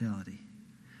fidelity.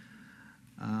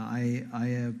 I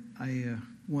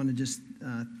want to just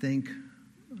thank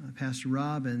Pastor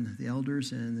Rob and the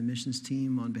elders and the missions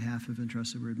team on behalf of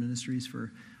Entrusted Word Ministries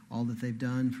for all that they've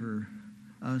done for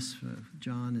us,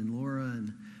 John and Laura,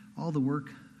 and all the work,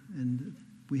 and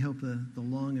we hope the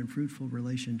long and fruitful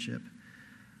relationship.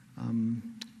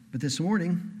 But this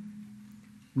morning,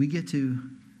 we get to,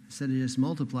 instead of just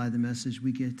multiply the message,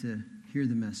 we get to hear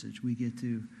the message. We get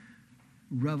to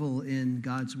revel in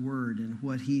God's word and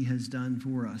what he has done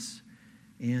for us.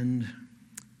 And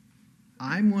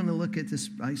I want to look at this,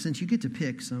 since you get to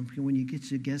pick some, when you get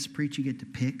to guest preach, you get to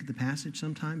pick the passage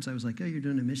sometimes. I was like, oh, you're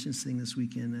doing a missions thing this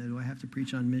weekend. Do I have to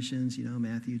preach on missions?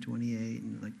 Matthew 28.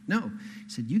 And like, no. He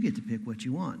said, you get to pick what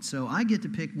you want. So I get to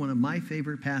pick one of my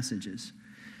favorite passages.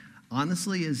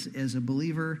 Honestly, as a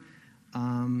believer,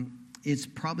 it's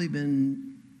probably been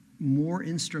more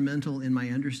instrumental in my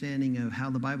understanding of how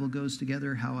the Bible goes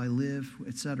together, how I live,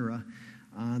 etc.,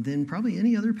 than probably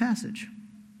any other passage.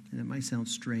 And it might sound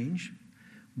strange,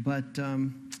 but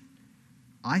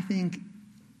I think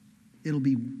it'll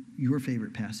be your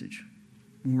favorite passage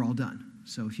when we're all done.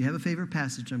 So if you have a favorite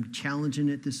passage, I'm challenging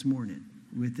it this morning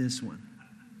with this one.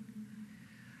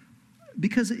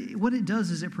 Because what it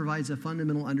does is it provides a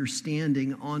fundamental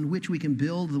understanding on which we can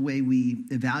build the way we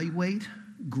evaluate,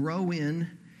 grow in,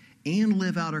 and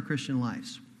live out our Christian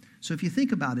lives. So if you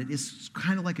think about it, it's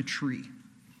kind of like a tree.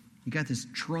 You got this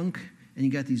trunk, and you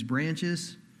got these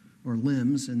branches, or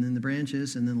limbs, and then the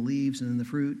branches, and then the leaves, and then the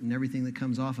fruit, and everything that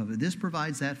comes off of it. This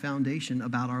provides that foundation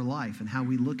about our life and how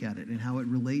we look at it and how it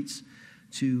relates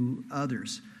to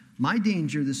others. My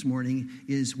danger this morning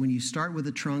is when you start with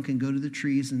the trunk and go to the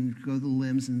trees and go to the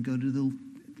limbs and go to the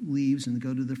leaves and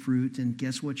go to the fruit, and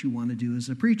guess what you want to do as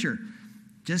a preacher?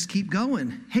 Just keep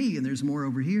going. Hey, and there's more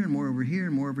over here and more over here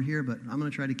and more over here, but I'm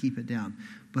going to try to keep it down.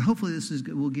 But hopefully this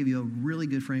will give you a really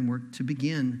good framework to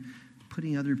begin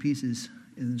putting other pieces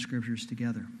in the scriptures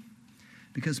together.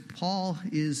 Because Paul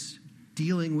is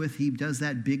dealing with, he does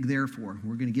that big therefore.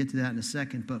 We're going to get to that in a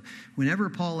second. But whenever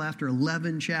Paul, after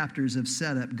 11 chapters of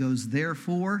setup, goes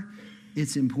therefore,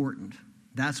 it's important.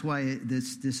 That's why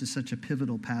this is such a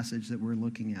pivotal passage that we're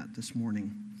looking at this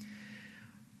morning.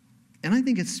 And I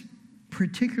think it's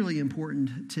particularly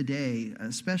important today,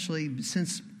 especially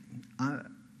since, I'm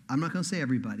not going to say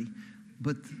everybody,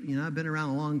 but I've been around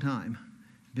a long time,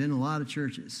 been in a lot of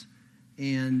churches,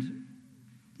 and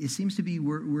it seems to be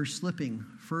we're slipping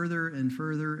further and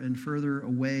further and further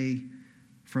away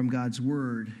from God's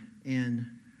word and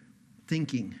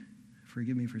thinking.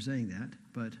 Forgive me for saying that,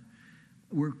 but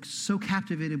we're so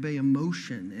captivated by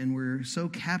emotion, and we're so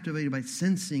captivated by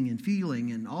sensing and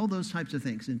feeling and all those types of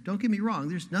things. And don't get me wrong,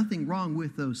 there's nothing wrong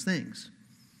with those things,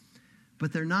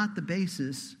 but they're not the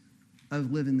basis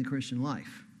of living the Christian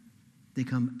life. They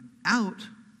come out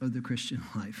of the Christian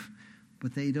life,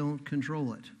 but they don't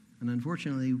control it. And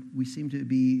unfortunately, we seem to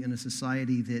be in a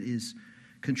society that is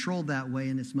controlled that way,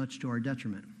 and it's much to our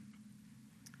detriment.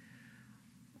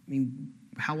 I mean,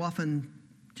 how often,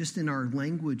 just in our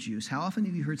language use, how often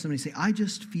have you heard somebody say, I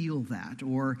just feel that,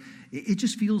 or it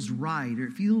just feels right, or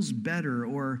it feels better,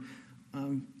 or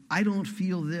I don't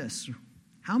feel this?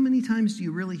 How many times do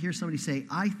you really hear somebody say,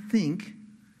 I think,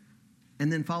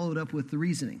 and then follow it up with the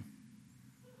reasoning?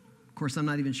 Of course, I'm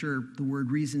not even sure the word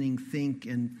reasoning, think,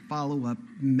 and follow-up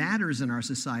matters in our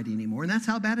society anymore, and that's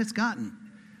how bad it's gotten,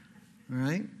 all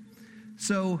right?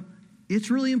 So it's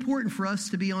really important for us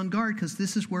to be on guard, because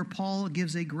this is where Paul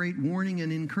gives a great warning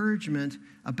and encouragement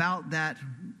about that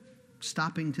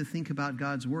stopping to think about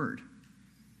God's word.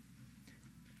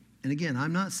 And again,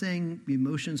 I'm not saying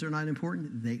emotions are not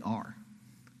important. They are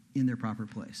in their proper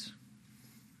place.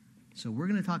 So we're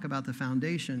going to talk about the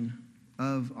foundation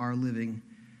of our living,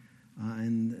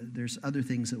 and there's other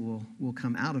things that will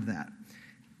come out of that.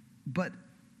 But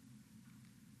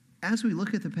as we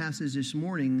look at the passage this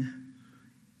morning,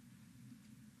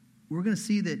 we're going to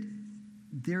see that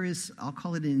there is, I'll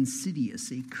call it an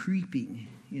insidious, a creeping,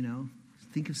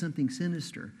 think of something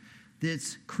sinister,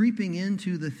 that's creeping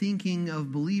into the thinking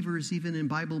of believers, even in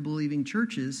Bible-believing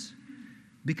churches,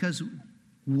 because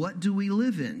what do we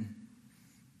live in?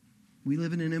 We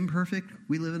live in an imperfect,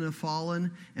 we live in a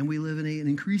fallen, and we live in an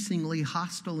increasingly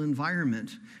hostile environment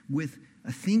with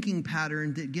a thinking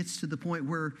pattern that gets to the point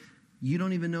where you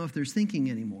don't even know if there's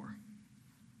thinking anymore.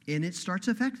 And it starts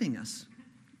affecting us.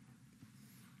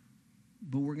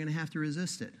 But we're going to have to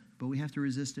resist it. But we have to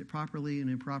resist it properly and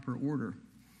in proper order.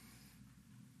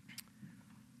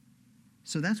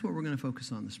 So that's what we're going to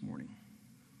focus on this morning.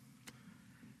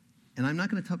 And I'm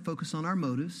not going to focus on our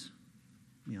motives.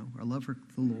 our love for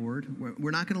the Lord.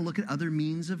 We're not going to look at other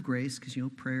means of grace because,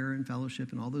 prayer and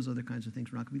fellowship and all those other kinds of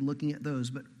things. We're not going to be looking at those,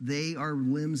 but they are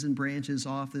limbs and branches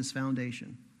off this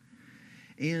foundation.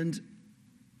 And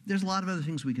there's a lot of other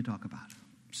things we could talk about.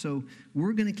 So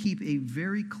we're going to keep a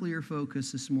very clear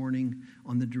focus this morning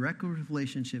on the direct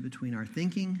relationship between our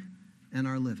thinking and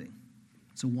our living.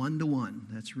 It's a one-to-one.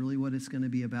 That's really what it's going to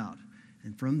be about.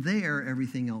 And from there,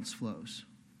 everything else flows.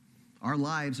 Our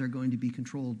lives are going to be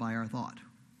controlled by our thought.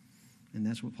 And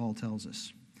that's what Paul tells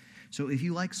us. So if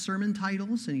you like sermon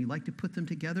titles and you like to put them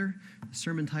together, the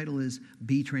sermon title is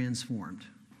Be Transformed.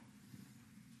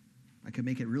 I could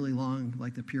make it really long,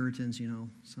 like the Puritans,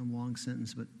 some long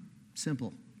sentence, but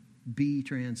simple. Be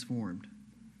transformed.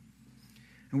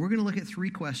 And we're going to look at 3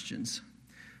 questions.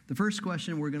 The first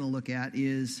question we're going to look at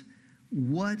is,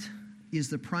 what is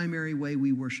the primary way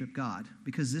we worship God?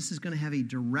 Because this is going to have a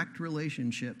direct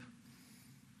relationship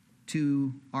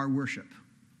to our worship.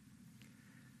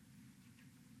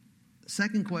 The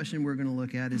second question we're going to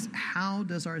look at is, how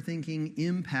does our thinking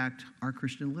impact our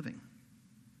Christian living?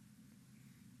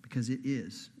 Because it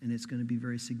is, and it's going to be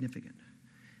very significant.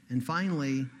 And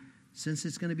finally, since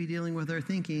it's going to be dealing with our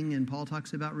thinking, and Paul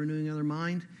talks about renewing our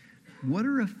mind, what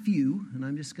are a few, and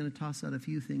I'm just going to toss out a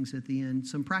few things at the end,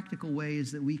 some practical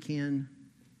ways that we can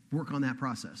work on that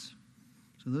process?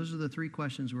 So those are the 3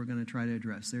 questions we're going to try to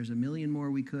address. There's a million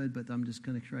more we could, but I'm just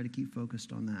going to try to keep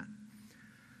focused on that.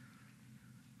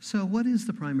 So what is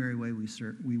the primary way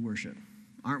we worship?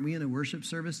 Aren't we in a worship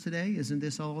service today? Isn't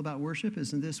this all about worship?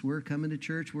 Isn't this we're coming to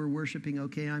church, we're worshiping,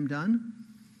 okay, I'm done?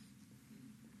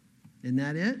 Isn't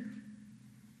that it?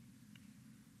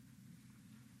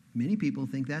 Many people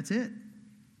think that's it.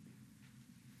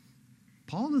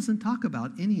 Paul doesn't talk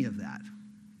about any of that.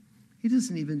 He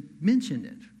doesn't even mention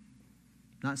it.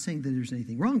 Not saying that there's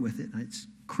anything wrong with it. It's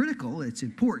critical. It's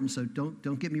important. So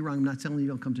don't get me wrong. I'm not telling you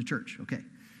don't come to church. Okay.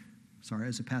 Sorry, I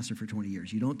was a pastor for 20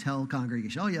 years. You don't tell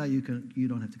congregation, oh yeah, you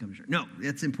don't have to come to church. No,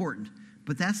 it's important.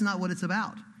 But that's not what it's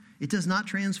about. It does not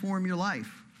transform your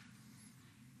life.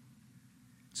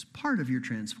 It's part of your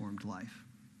transformed life.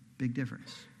 Big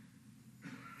difference.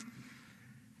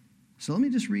 So let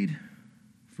me just read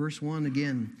verse 1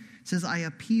 again. It says, I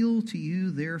appeal to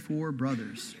you, therefore,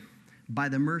 brothers, by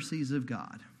the mercies of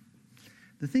God.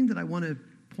 The thing that I want to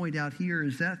point out here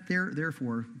is that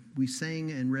therefore, we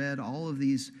sang and read all of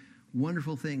these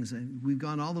wonderful things. And we've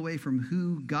gone all the way from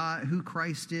who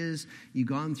Christ is. You've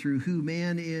gone through who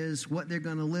man is, what they're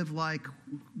going to live like.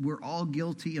 We're all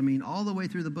guilty. All the way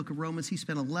through the book of Romans, he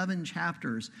spent 11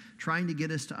 chapters trying to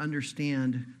get us to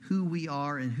understand who we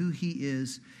are and who he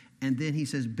is. And then he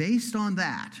says, based on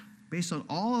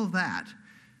all of that,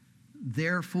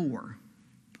 therefore,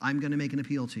 I'm going to make an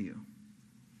appeal to you.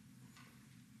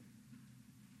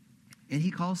 And he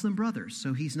calls them brothers.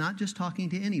 So he's not just talking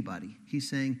to anybody. He's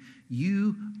saying,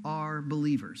 you are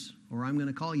believers. Or I'm going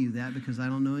to call you that because I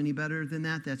don't know any better than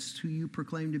that. That's who you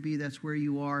proclaim to be. That's where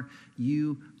you are.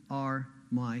 You are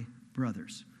my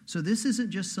brothers. So this isn't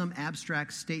just some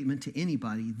abstract statement to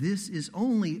anybody. This is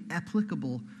only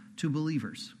applicable to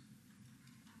believers.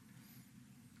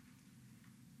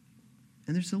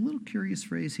 And there's a little curious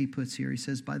phrase he puts here. He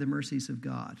says, by the mercies of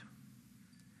God.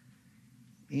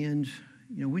 And,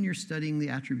 when you're studying the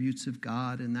attributes of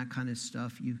God and that kind of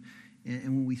stuff, and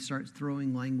when we start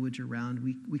throwing language around,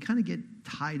 we kind of get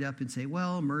tied up and say,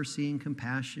 well, mercy and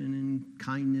compassion and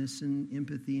kindness and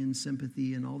empathy and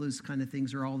sympathy and all those kind of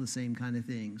things are all the same kind of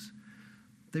things.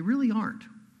 They really aren't.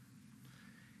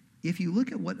 If you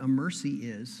look at what a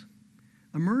mercy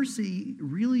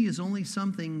really is only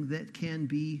something that can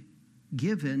be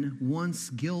given once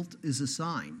guilt is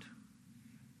assigned.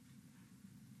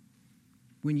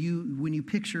 When you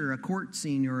picture a court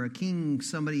scene or a king,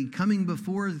 somebody coming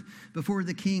before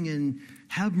the king and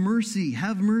have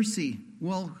mercy.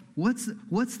 Well, what's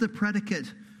the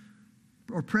predicate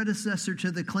or predecessor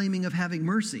to the claiming of having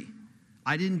mercy?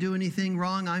 I didn't do anything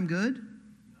wrong, I'm good?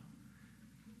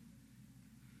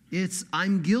 It's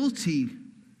I'm guilty.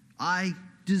 I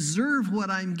deserve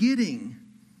what I'm getting.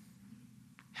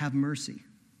 Have mercy.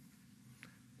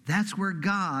 That's where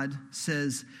God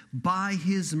says, by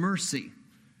his mercy.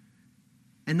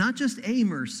 And not just a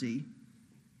mercy,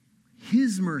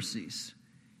 his mercies.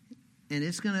 And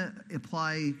it's going to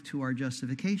apply to our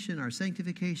justification, our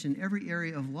sanctification, every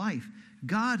area of life.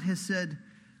 God has said,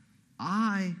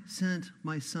 I sent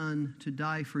my son to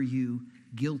die for you,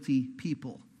 guilty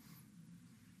people.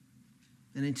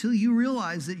 And until you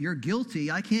realize that you're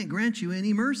guilty, I can't grant you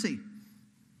any mercy.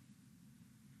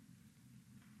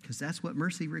 Because that's what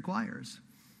mercy requires.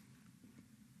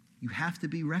 You have to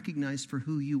be recognized for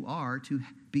who you are to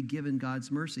be given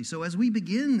God's mercy. So as we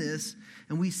begin this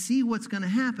and we see what's going to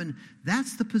happen,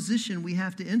 that's the position we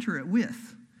have to enter it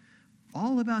with.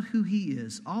 All about who he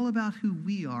is, all about who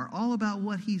we are, all about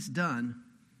what he's done.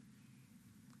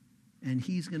 And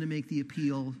he's going to make the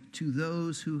appeal to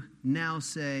those who now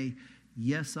say,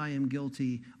 yes, I am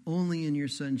guilty. Only in your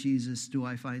Son Jesus do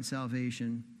I find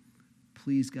salvation.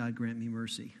 Please, God, grant me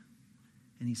mercy.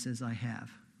 And he says, I have.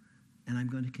 And I'm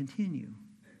going to continue.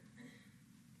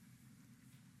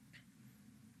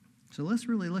 So let's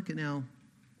really look at now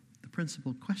the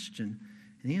principal question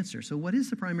and answer. So what is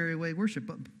the primary way of worship?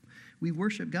 We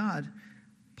worship God.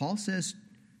 Paul says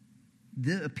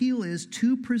the appeal is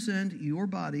to present your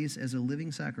bodies as a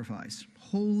living sacrifice,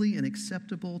 holy and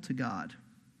acceptable to God,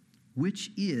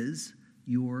 which is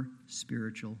your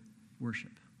spiritual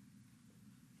worship.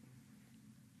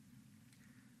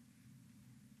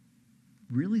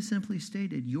 Really simply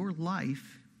stated, your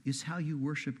life is how you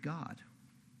worship God.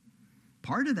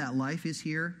 Part of that life is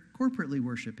here corporately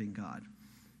worshiping God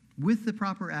with the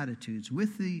proper attitudes,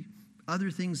 with the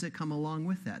other things that come along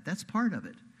with that. That's part of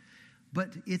it. But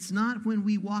it's not when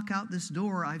we walk out this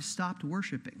door, I've stopped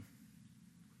worshiping.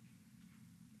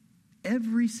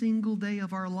 Every single day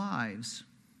of our lives,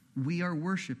 we are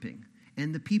worshiping.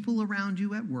 And the people around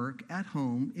you at work, at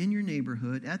home, in your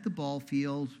neighborhood, at the ball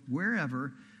field,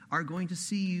 wherever, are going to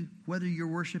see whether you're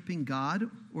worshiping God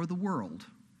or the world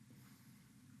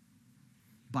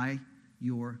by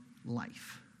your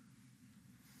life.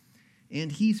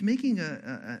 And he's making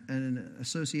an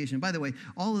association. By the way,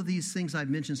 all of these things I've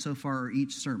mentioned so far are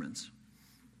each sermons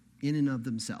in and of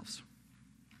themselves.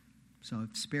 So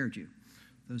I've spared you.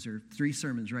 Those are 3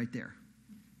 sermons right there.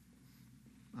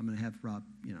 I'm going to have Rob,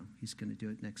 he's going to do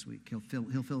it next week. He'll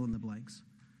fill in the blanks.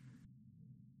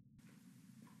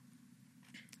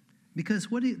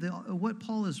 Because what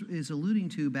Paul is alluding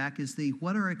to back is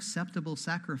what are acceptable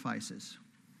sacrifices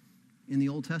in the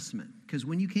Old Testament. Because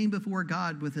when you came before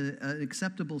God with an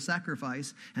acceptable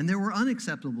sacrifice, and there were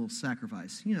unacceptable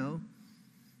sacrifice,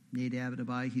 Nadab and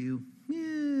Abihu,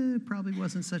 probably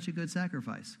wasn't such a good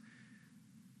sacrifice.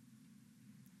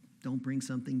 Don't bring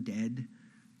something dead.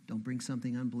 Don't bring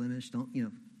something unblemished.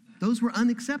 Those were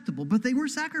unacceptable, but they were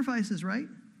sacrifices, right?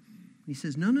 He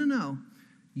says, no.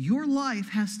 Your life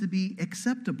has to be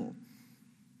acceptable.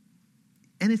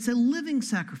 And it's a living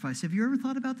sacrifice. Have you ever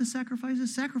thought about the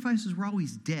sacrifices? Sacrifices were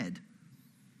always dead.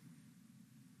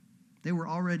 They were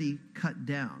already cut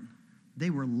down. They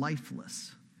were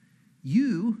lifeless.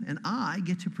 You and I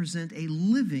get to present a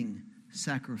living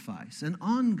sacrifice, an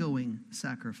ongoing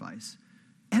sacrifice,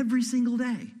 every single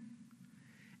day.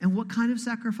 And what kind of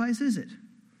sacrifice is it?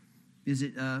 Is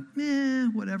it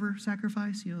whatever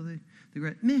sacrifice? The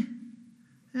great meh.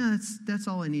 Yeah, that's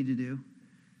all I need to do.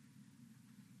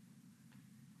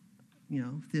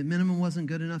 If the minimum wasn't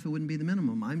good enough, it wouldn't be the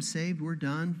minimum. I'm saved, we're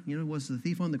done. Was the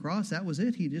thief on the cross? That was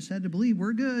it. He just had to believe,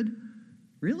 we're good.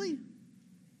 Really?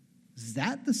 Is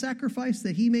that the sacrifice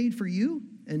that he made for you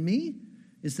and me?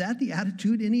 Is that the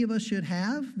attitude any of us should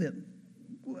have? That,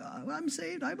 I'm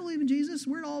saved, I believe in Jesus,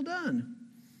 we're all done.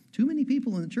 Too many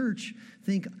people in the church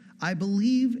think, I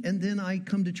believe and then I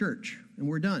come to church and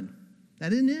we're done.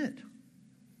 That isn't it.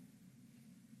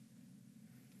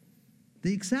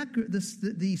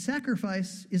 The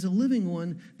sacrifice is a living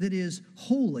one that is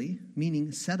holy,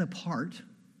 meaning set apart,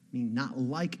 meaning not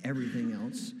like everything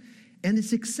else, and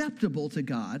it's acceptable to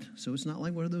God. So it's not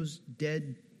like one of those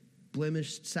dead,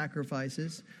 blemished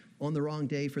sacrifices on the wrong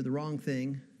day for the wrong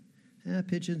thing.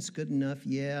 Pigeon's good enough.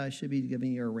 Yeah, I should be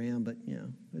giving you a ram, but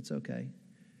it's okay.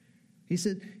 He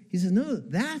says, no,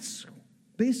 that's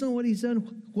based on what he's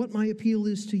done, what my appeal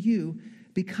is to you,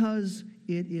 because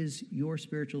it is your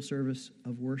spiritual service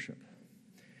of worship.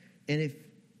 And if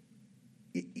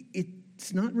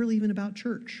it's not really even about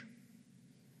church,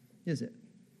 is it?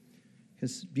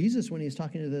 Because Jesus, when he's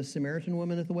talking to the Samaritan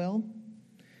woman at the well,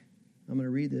 I'm going to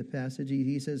read the passage.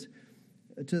 He says,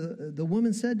 the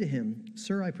woman said to him,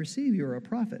 Sir, I perceive you are a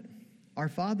prophet. Our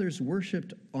fathers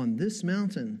worshipped on this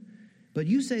mountain, but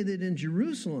you say that in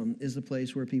Jerusalem is the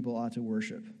place where people ought to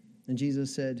worship. And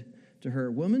Jesus said to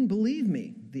her, Woman, believe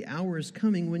me, the hour is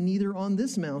coming when neither on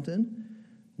this mountain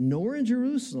nor in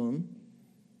Jerusalem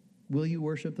will you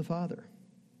worship the Father.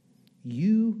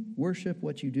 You worship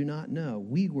what you do not know.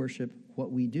 We worship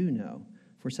what we do know,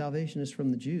 for salvation is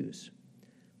from the Jews.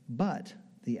 But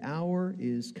the hour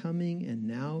is coming and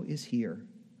now is here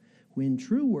when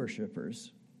true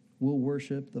worshipers will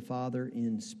worship the Father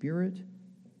in spirit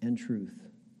and truth.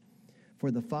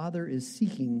 For the Father is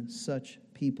seeking such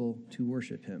people to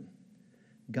worship him.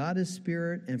 God is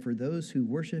spirit, and for those who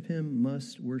worship him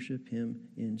must worship him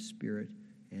in spirit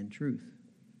and truth.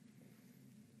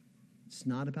 It's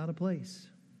not about a place.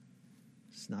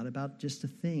 It's not about just a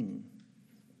thing.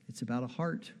 It's about a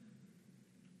heart.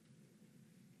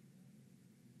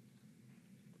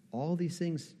 All these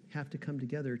things have to come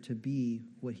together to be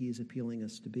what he is appealing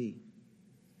us to be.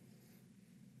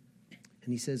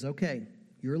 And he says, okay,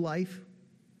 your life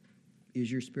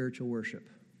is your spiritual worship.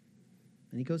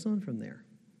 And he goes on from there.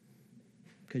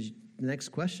 Because the next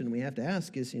question we have to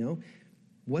ask is,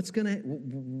 what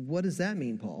does that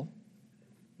mean, Paul?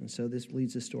 And so this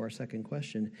leads us to our second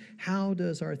question. How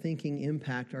does our thinking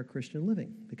impact our Christian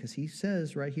living? Because he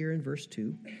says right here in verse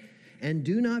 2, and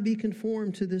do not be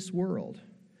conformed to this world,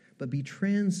 but be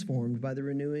transformed by the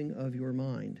renewing of your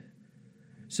mind,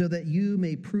 so that you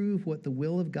may prove what the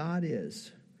will of God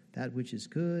is, that which is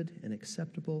good and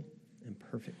acceptable and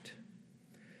perfect.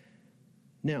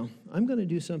 Now, I'm going to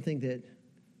do something that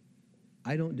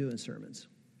I don't do in sermons,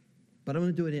 but I'm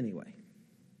going to do it anyway.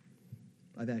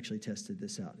 I've actually tested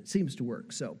this out. It seems to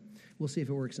work, so we'll see if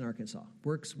it works in Arkansas.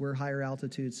 Works, we're higher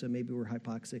altitude, so maybe we're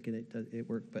hypoxic and it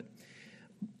worked. But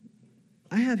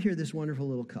I have here this wonderful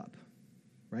little cup,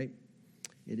 right?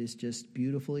 It is just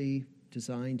beautifully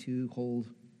designed to hold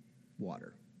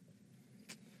water.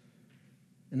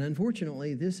 And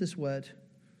unfortunately, this is what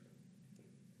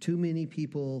too many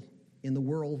people in the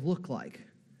world look like.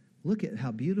 Look at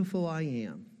how beautiful I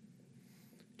am.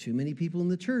 Too many people in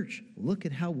the church, look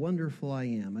at how wonderful I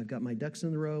am. I've got my ducks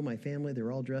in a row, my family,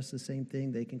 they're all dressed the same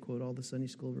thing. They can quote all the Sunday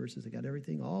school verses. They got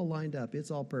everything all lined up.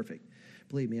 It's all perfect.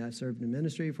 Believe me, I've served in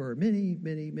ministry for many,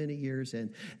 many, many years,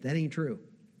 and that ain't true.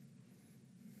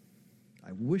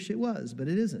 I wish it was, but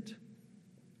it isn't.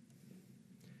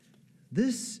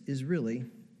 This is really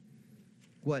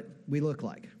what we look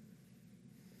like.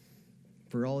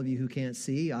 For all of you who can't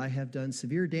see, I have done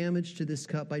severe damage to this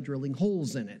cup by drilling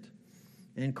holes in it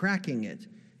and cracking it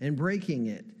and breaking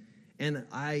it. And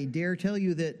I dare tell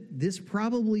you that this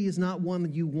probably is not one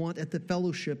that you want at the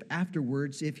fellowship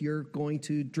afterwards if you're going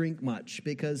to drink much,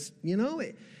 because,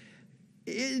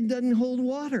 it doesn't hold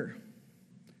water.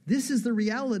 This is the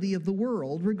reality of the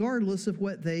world, regardless of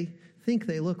what they think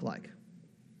they look like.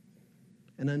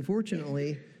 And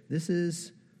unfortunately, this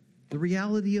is the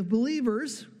reality of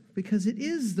believers, because it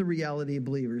is the reality of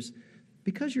believers.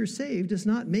 Because you're saved does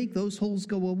not make those holes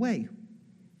go away.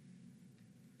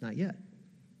 Not yet.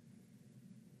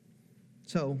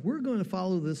 So we're going to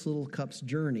follow this little cup's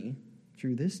journey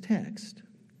through this text.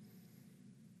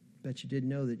 Bet you didn't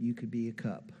know that you could be a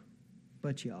cup,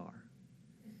 but you are.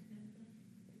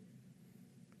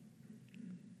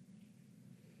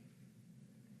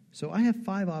 So I have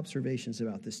 5 observations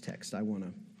about this text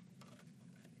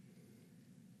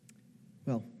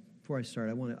before I start,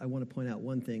 I want to point out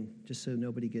one thing, just so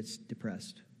nobody gets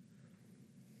depressed.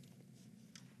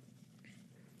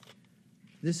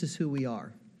 This is who we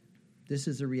are. This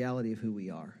is the reality of who we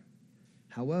are.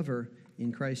 However,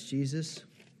 in Christ Jesus,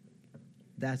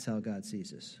 that's how God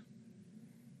sees us.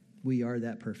 We are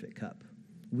that perfect cup.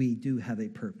 We do have a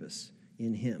purpose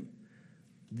in him.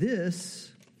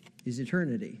 This is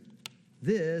eternity.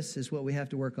 This is what we have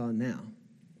to work on now.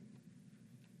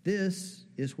 This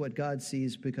is what God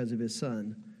sees because of his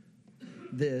Son.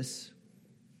 This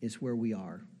is where we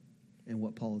are and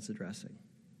what Paul is addressing,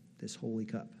 this holy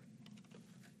cup.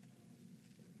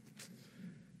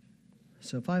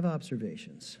 So 5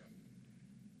 observations.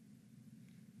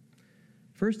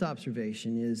 First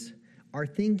observation is our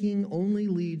thinking only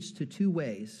leads to 2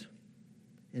 ways,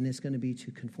 and it's going to be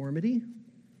to conformity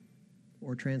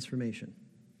or transformation.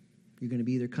 You're going to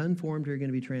be either conformed or you're going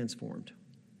to be transformed.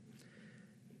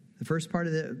 The first part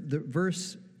of the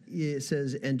verse, it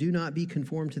says, and do not be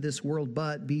conformed to this world,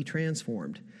 but be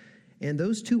transformed. And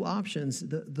those 2 options,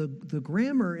 the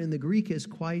grammar in the Greek is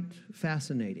quite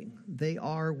fascinating. They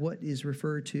are what is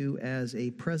referred to as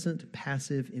a present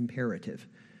passive imperative.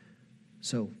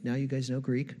 So now you guys know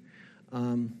Greek.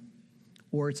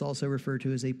 Or it's also referred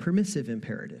to as a permissive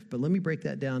imperative. But let me break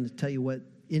that down to tell you what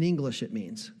in English it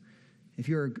means. If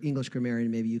you're an English grammarian,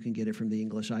 maybe you can get it from the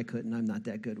English. I couldn't. I'm not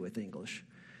that good with English.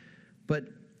 But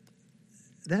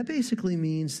that basically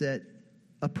means that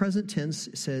a present tense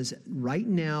says right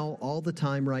now, all the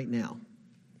time, right now.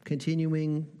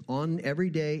 Continuing on every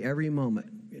day, every moment.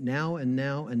 Now and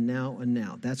now and now and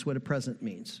now. That's what a present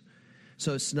means.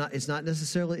 So it's not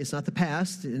necessarily, it's not the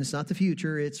past and it's not the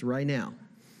future, it's right now.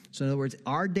 So in other words,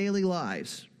 our daily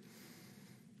lives.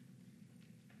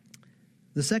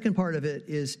 The second part of it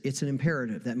is it's an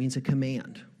imperative. That means a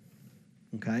command.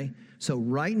 Okay? So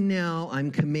right now,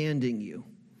 I'm commanding you.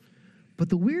 But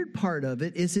the weird part of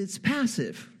it is it's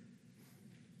passive.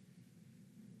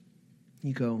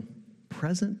 You go,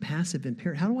 present, passive,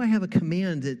 imperative. How do I have a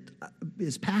command that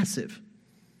is passive?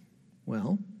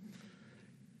 Well,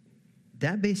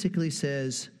 that basically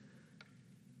says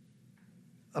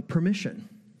a permission.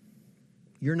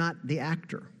 You're not the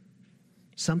actor.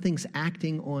 Something's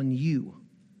acting on you.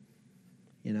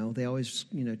 They always,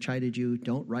 chided you,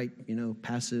 don't write,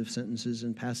 passive sentences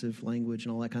and passive language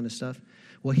and all that kind of stuff.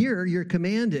 Well, here you're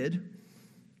commanded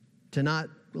to not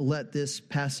let this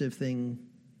passive thing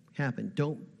happen.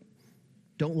 Don't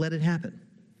let it happen.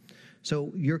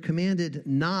 So you're commanded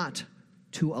not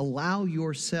to allow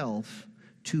yourself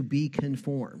to be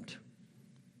conformed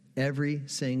every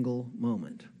single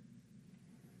moment.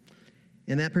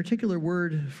 And that particular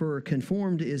word for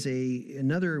conformed is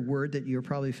another word that you're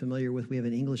probably familiar with. We have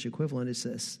an English equivalent. It's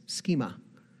a schema,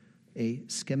 a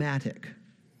schematic.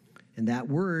 And that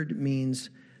word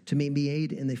means to be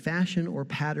made in the fashion or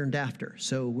patterned after.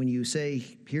 So when you say,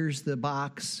 here's the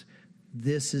box,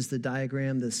 this is the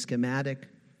diagram, the schematic,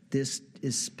 this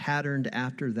is patterned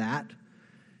after that.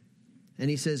 And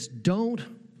he says, don't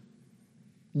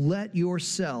let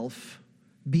yourself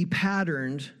be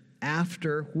patterned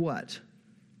after what?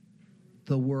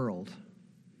 The world,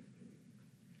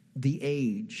 the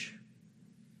age.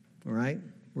 All right?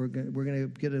 We're going to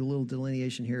get a little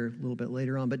delineation here a little bit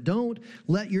later on. But don't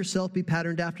let yourself be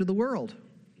patterned after the world.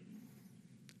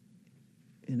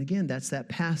 And again, that's that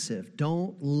passive.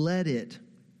 Don't let it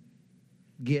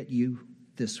get you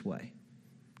this way.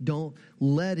 Don't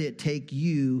let it take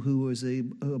you, who is a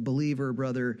believer,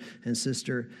 brother and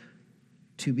sister,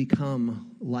 to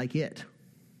become like it.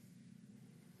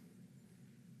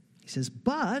 He says,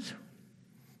 but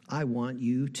I want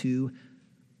you to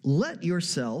let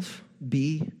yourself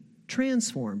be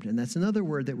transformed. And that's another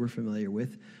word that we're familiar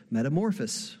with,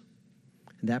 metamorphosis.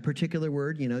 And that particular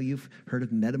word, you've heard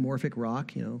of metamorphic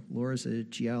rock. Laura's a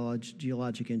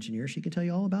geologic engineer. She can tell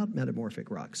you all about metamorphic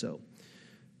rock. So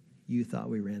you thought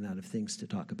we ran out of things to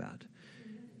talk about.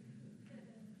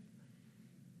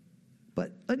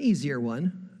 But an easier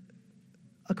one,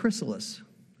 a chrysalis,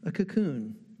 a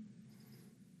cocoon,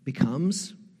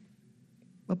 becomes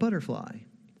a butterfly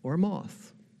or a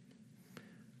moth.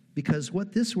 Because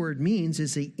what this word means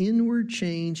is an inward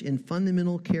change in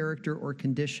fundamental character or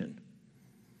condition.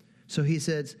 So he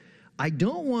says, I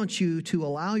don't want you to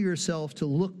allow yourself to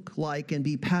look like and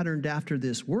be patterned after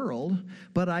this world,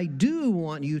 but I do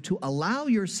want you to allow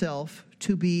yourself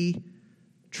to be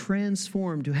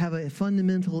transformed, to have a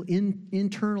fundamental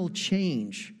internal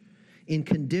change in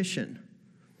condition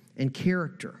and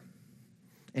character.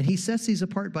 And he sets these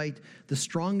apart by the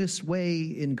strongest way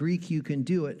in Greek you can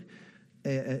do it,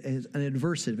 as an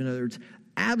adversative. In other words,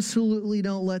 absolutely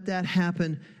don't let that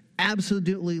happen.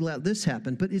 Absolutely let this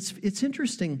happen. But it's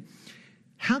interesting.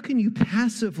 How can you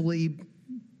passively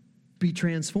be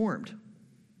transformed?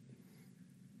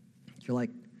 You're like,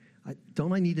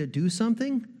 don't I need to do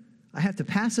something? I have to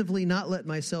passively not let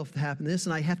myself happen this,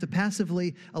 and I have to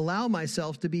passively allow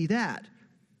myself to be that.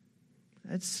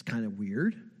 That's kind of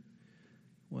weird.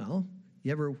 Well,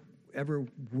 you ever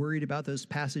worried about those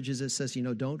passages that says,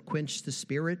 don't quench the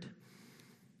spirit?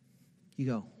 You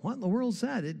go, what in the world's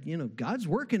that? God's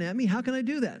working at me. How can I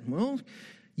do that? Well,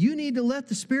 you need to let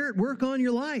the Spirit work on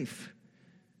your life.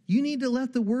 You need to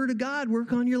let the Word of God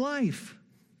work on your life.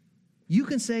 You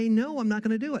can say, no, I'm not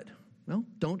going to do it. Well,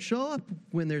 don't show up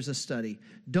when there's a study.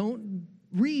 Don't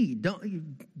read.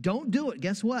 Don't do it.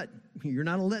 Guess what? You're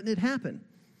not letting it happen.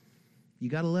 You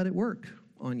got to let it work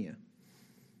on you.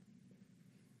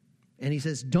 And he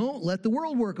says, don't let the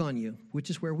world work on you,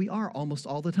 which is where we are almost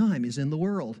all the time, is in the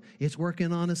world. It's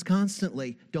working on us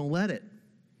constantly. Don't let it.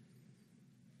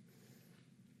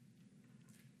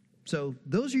 So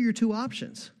those are your two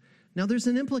options. Now, there's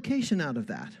an implication out of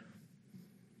that.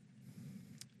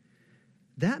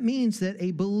 That means that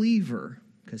a believer,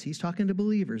 because he's talking to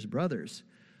believers, brothers,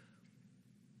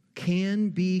 can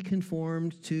be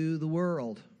conformed to the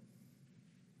world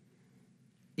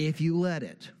if you let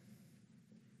it.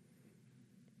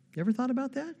 You ever thought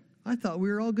about that? I thought we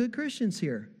were all good Christians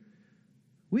here.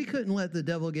 We couldn't let the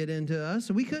devil get into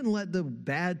us. We couldn't let the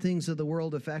bad things of the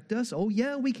world affect us. Oh,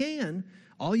 yeah, we can.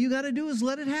 All you got to do is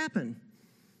let it happen.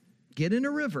 Get in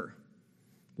a river.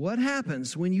 What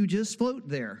happens when you just float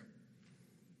there?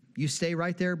 You stay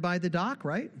right there by the dock,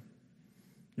 right?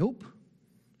 Nope.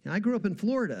 And I grew up in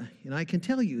Florida, and I can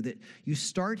tell you that you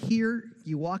start here,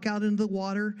 you walk out into the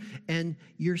water, and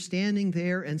you're standing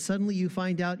there, and suddenly you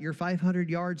find out you're 500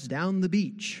 yards down the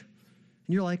beach.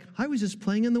 And you're like, I was just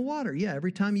playing in the water. Yeah,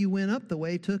 every time you went up, the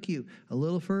wave took you a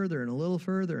little further and a little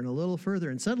further and a little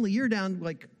further, and suddenly you're down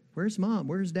like, where's Mom?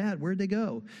 Where's Dad? Where'd they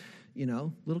go?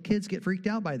 Little kids get freaked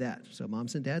out by that. So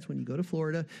moms and dads, when you go to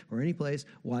Florida or any place,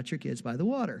 watch your kids by the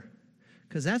water.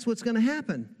 Because that's what's going to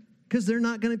happen. Because they're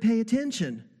not going to pay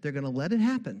attention. They're going to let it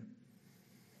happen.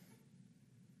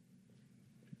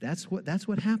 That's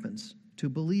what happens to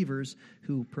believers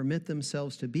who permit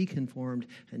themselves to be conformed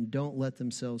and don't let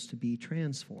themselves to be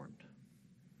transformed.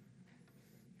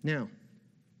 Now,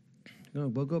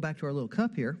 we'll go back to our little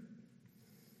cup here.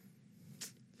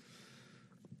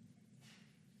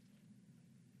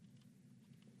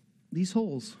 These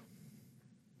holes,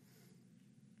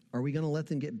 are we going to let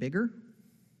them get bigger?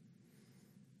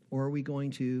 Or are we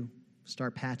going to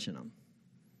start patching them?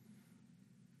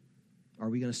 Are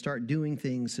we going to start doing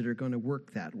things that are going to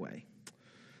work that way?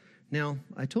 Now,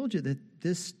 I told you that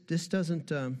this doesn't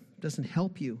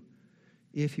help you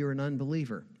if you're an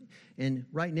unbeliever. And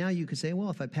right now you could say, well,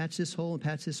 if I patch this hole and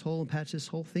patch this hole and patch this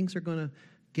hole, things are going to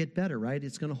get better, right?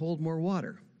 It's going to hold more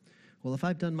water. Well, if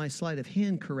I've done my sleight of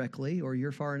hand correctly, or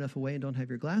you're far enough away and don't have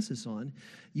your glasses on,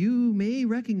 you may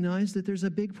recognize that there's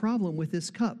a big problem with this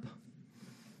cup.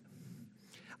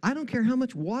 I don't care how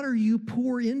much water you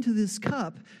pour into this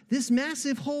cup, this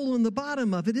massive hole in the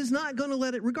bottom of it is not going to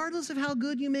let it, regardless of how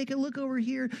good you make it look over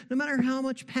here, no matter how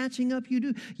much patching up you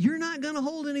do, you're not going to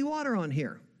hold any water on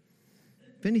here.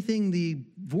 If anything, the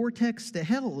vortex to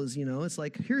hell is, it's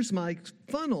like, here's my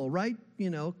funnel, right?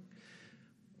 All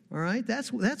right,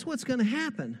 that's what's going to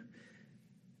happen.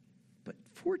 But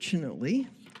fortunately,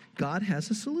 God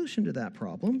has a solution to that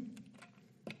problem.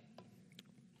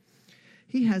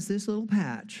 He has this little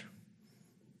patch.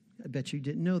 I bet you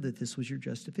didn't know that this was your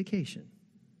justification.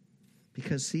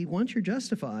 Because, see, once you're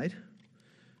justified,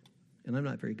 and I'm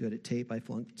not very good at tape. I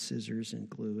flunked scissors and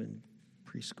glue in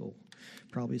preschool.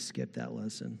 Probably skipped that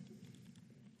lesson.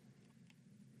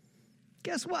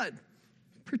 Guess what?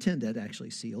 Pretend that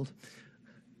actually sealed.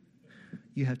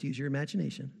 You have to use your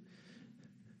imagination.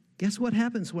 Guess what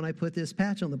happens when I put this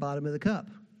patch on the bottom of the cup?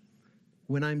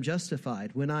 When I'm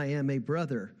justified, when I am a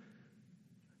brother.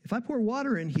 If I pour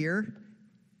water in here,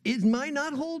 it might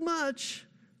not hold much,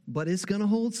 but it's going to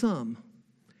hold some.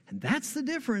 And that's the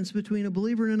difference between a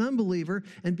believer and an unbeliever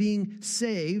and being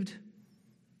saved,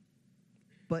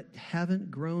 but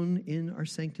haven't grown in our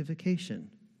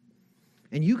sanctification.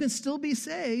 And you can still be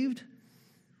saved,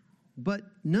 but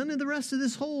none of the rest of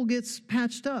this hole gets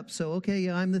patched up. So, okay,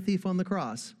 yeah, I'm the thief on the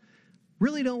cross.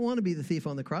 Really don't want to be the thief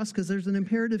on the cross because there's an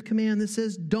imperative command that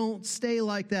says don't stay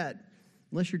like that.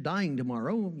 Unless you're dying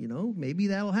tomorrow, maybe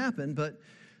that'll happen. But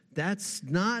that's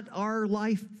not our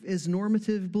life as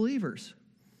normative believers.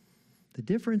 The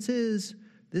difference is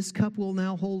this cup will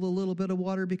now hold a little bit of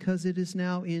water because it is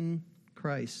now in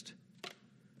Christ.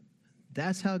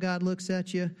 That's how God looks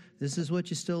at you. This is what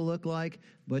you still look like,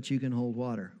 but you can hold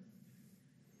water.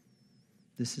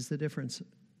 This is the difference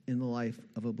in the life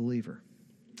of a believer.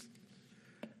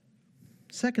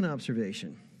 Second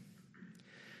observation.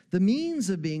 The means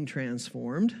of being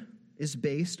transformed is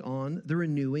based on the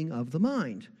renewing of the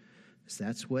mind. So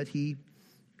that's what he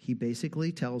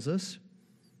basically tells us.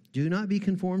 Do not be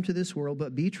conformed to this world,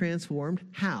 but be transformed.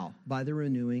 How? By the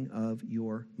renewing of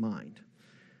your mind.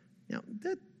 Now,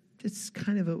 it's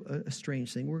kind of a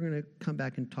strange thing. We're going to come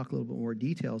back and talk a little bit more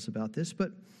details about this,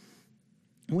 but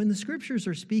when the scriptures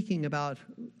are speaking about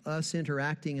us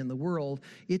interacting in the world,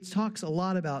 it talks a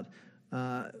lot about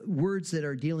words that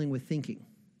are dealing with thinking.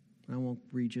 I won't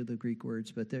read you the Greek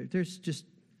words, but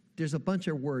there's a bunch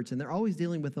of words, and they're always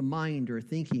dealing with the mind or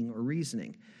thinking or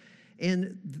reasoning.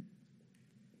 And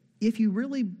if you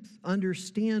really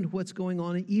understand what's going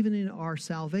on, even in our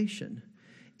salvation,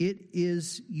 it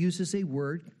uses a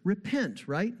word, repent,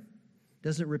 right?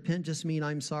 Doesn't repent just mean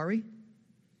I'm sorry?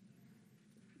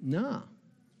 No.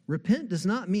 Repent does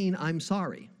not mean I'm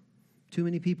sorry. Too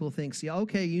many people think, see,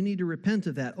 okay, you need to repent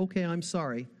of that. Okay, I'm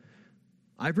sorry.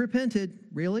 I've repented.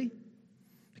 Really?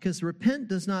 Because repent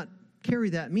does not carry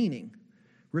that meaning.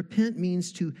 Repent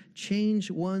means to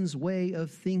change one's way of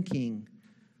thinking,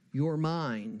 your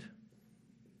mind,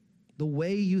 the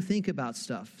way you think about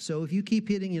stuff. So if you keep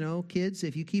hitting, kids,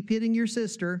 if you keep hitting your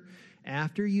sister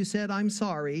after you said, I'm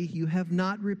sorry, you have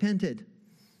not repented.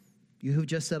 You have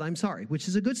just said, I'm sorry, which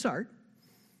is a good start.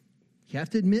 You have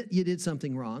to admit you did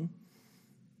something wrong.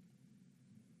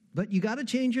 But you got to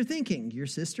change your thinking. Your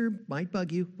sister might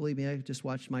bug you. Believe me, I just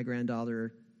watched my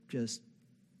granddaughter just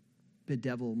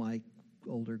bedevil my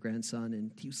older grandson,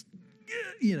 and he was,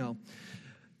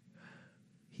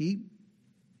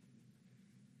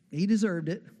 he deserved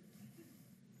it.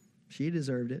 She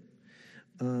deserved it.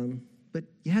 But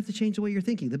you have to change the way you're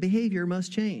thinking. The behavior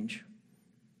must change.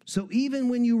 So even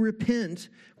when you repent,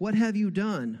 what have you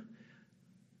done?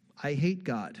 I hate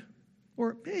God.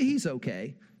 Or, hey, he's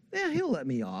okay. Yeah, he'll let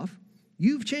me off.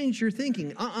 You've changed your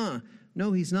thinking.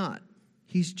 No, he's not.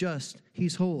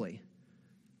 He's holy.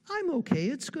 I'm okay.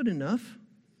 It's good enough.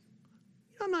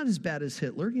 I'm not as bad as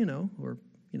Hitler,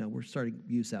 we're starting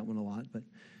to use that one a lot, but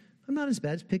I'm not as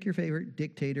bad. Pick your favorite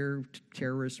dictator,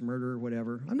 terrorist, murderer,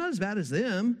 whatever. I'm not as bad as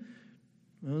them.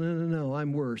 Oh, no,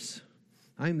 I'm worse.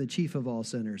 I'm the chief of all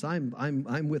sinners.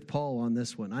 I'm with Paul on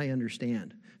this one. I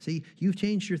understand. See, you've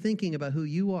changed your thinking about who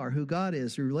you are, who God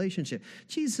is, your relationship.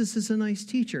 Jesus is a nice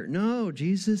teacher. No,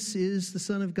 Jesus is the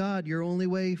Son of God, your only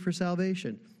way for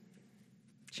salvation.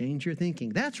 Change your thinking.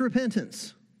 That's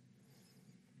repentance.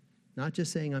 Not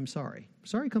just saying, I'm sorry.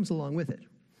 Sorry comes along with it.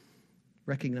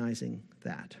 Recognizing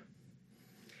that.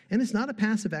 And it's not a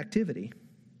passive activity.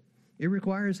 It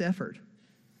requires effort.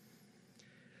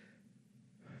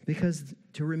 Because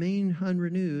to remain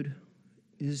unrenewed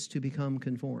is to become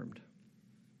conformed.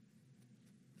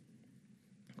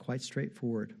 Quite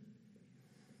straightforward.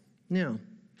 Now,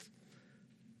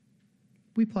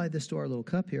 we applied this to our little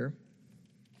cup here.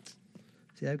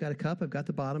 See, I've got a cup, I've got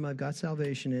the bottom, I've got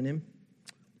salvation in him.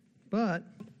 But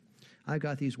I've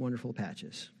got these wonderful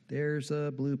patches. There's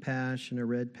a blue patch and a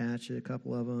red patch, a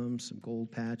couple of them, some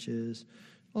gold patches,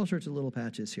 all sorts of little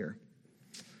patches here.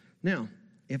 Now,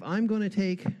 if I'm going to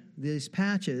take these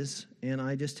patches and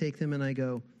I just take them and I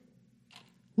go,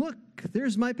 look,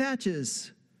 there's my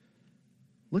patches.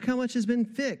 Look how much has been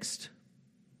fixed.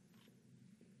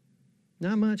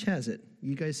 Not much, has it?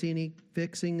 You guys see any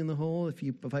fixing in the hole?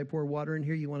 If I pour water in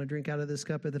here, you want to drink out of this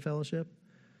cup at the fellowship?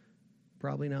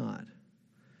 Probably not.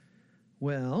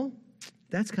 Well,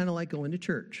 that's kind of like going to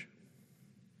church.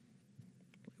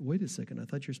 Wait a second, I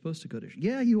thought you're supposed to go to church.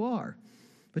 Yeah, you are.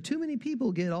 But too many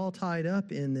people get all tied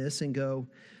up in this and go,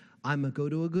 I'm going to go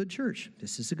to a good church.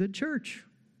 This is a good church.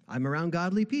 I'm around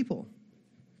godly people.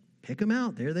 Pick them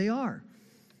out. There they are.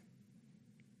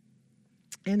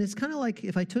 And it's kind of like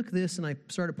if I took this and I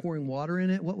started pouring water in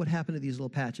it, what would happen to these little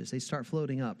patches? They start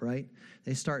floating up, right?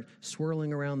 They start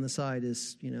swirling around the side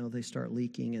as, they start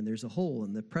leaking and there's a hole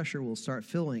and the pressure will start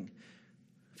filling.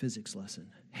 Physics lesson.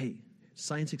 Hey,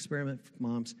 science experiment,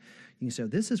 moms. You can say,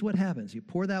 this is what happens. You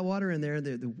pour that water in there,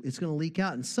 it's going to leak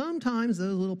out. And sometimes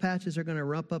those little patches are going to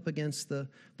rump up against the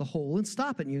hole and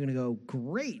stop it. And you're going to go,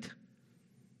 great.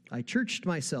 I churched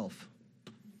myself,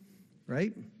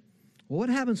 right? Well, what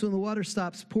happens when the water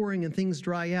stops pouring and things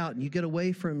dry out and you get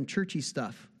away from churchy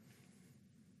stuff?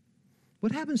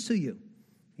 What happens to you?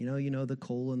 The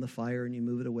coal and the fire and you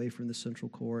move it away from the central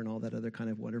core and all that other kind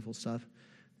of wonderful stuff.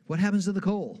 What happens to the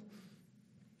coal?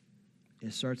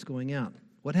 It starts going out.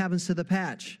 What happens to the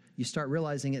patch? You start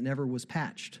realizing it never was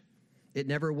patched. It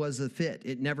never was a fit.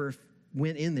 It never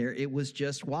went in there. It was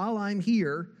just, while I'm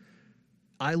here,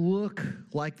 I look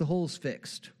like the hole's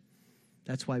fixed.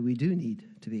 That's why we do need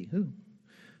to be.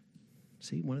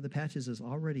 See, one of the patches is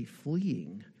already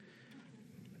fleeing.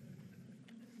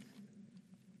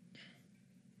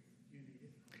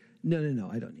 No,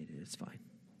 I don't need it. It's fine.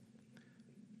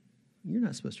 You're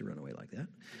not supposed to run away like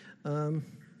that.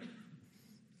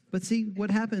 But see,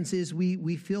 what happens is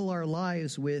we fill our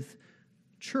lives with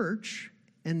church,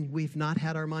 and we've not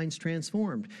had our minds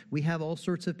transformed. We have all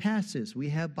sorts of passages. We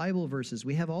have Bible verses.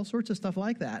 We have all sorts of stuff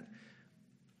like that.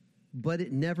 But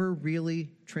it never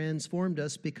really transformed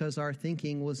us because our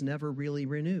thinking was never really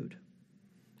renewed.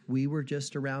 We were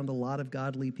just around a lot of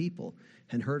godly people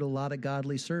and heard a lot of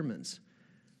godly sermons.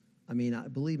 I mean,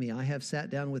 believe me, I have sat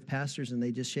down with pastors and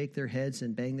they just shake their heads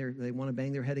and they want to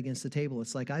bang their head against the table.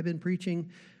 It's like, I've been preaching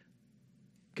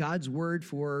God's word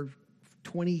for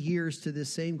 20 years to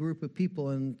this same group of people,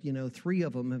 and 3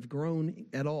 of them have grown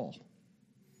at all.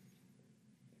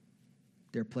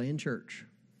 They're playing church.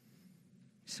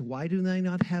 So why do they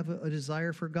not have a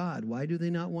desire for God? Why do they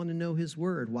not want to know his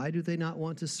word? Why do they not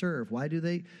want to serve? Why?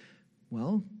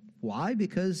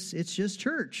 Because it's just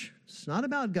church. It's not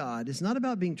about God. It's not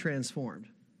about being transformed.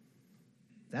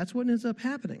 That's what ends up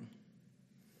happening.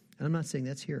 And I'm not saying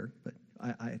that's here, but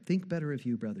I think better of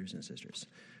you, brothers and sisters.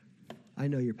 I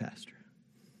know your pastor.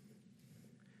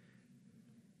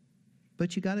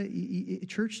 But you got to,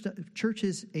 church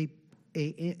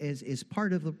is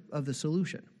part of the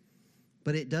solution.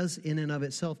 But it does, in and of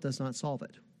itself, does not solve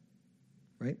it.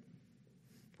 Right?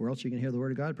 Where else you can hear the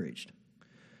word of God preached?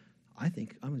 I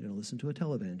think I'm going to listen to a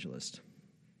televangelist.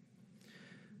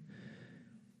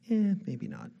 Maybe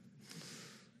not.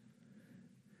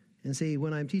 And see,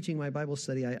 when I'm teaching my Bible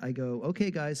study, I go,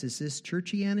 okay, guys, is this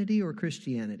churchianity or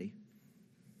Christianity?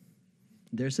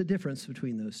 There's a difference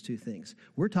between those two things.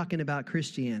 We're talking about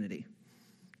Christianity.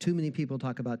 Too many people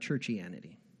talk about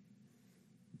churchianity.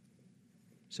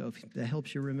 So if that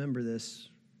helps you remember this,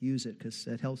 use it because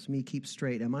that helps me keep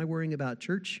straight. Am I worrying about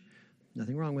church?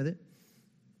 Nothing wrong with it.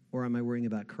 Or am I worrying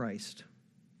about Christ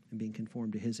and being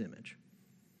conformed to his image?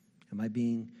 Am I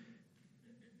being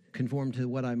conformed to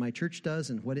what my church does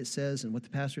and what it says and what the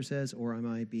pastor says, or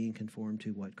am I being conformed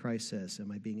to what Christ says?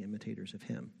 Am I being imitators of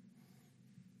him?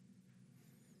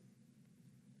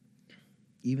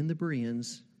 Even the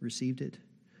Bereans received it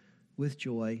with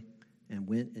joy and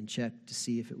went and checked to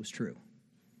see if it was true.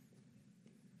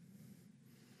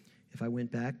 If I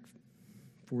went back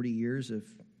 40 years of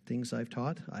things I've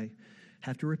taught, I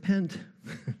have to repent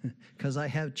because I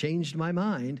have changed my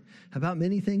mind about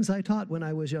many things I taught when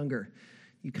I was younger.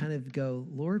 You kind of go,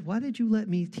 Lord, why did you let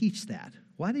me teach that?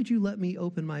 Why did you let me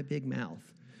open my big mouth?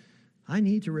 I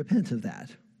need to repent of that.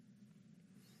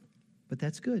 But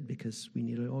that's good because we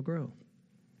need to all grow.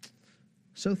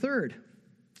 So third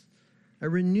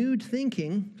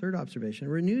observation,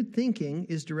 renewed thinking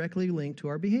is directly linked to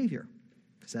our behavior.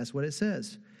 Because that's what it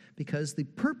says. Because the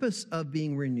purpose of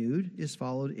being renewed is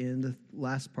followed in the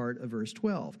last part of verse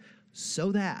 12.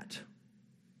 So that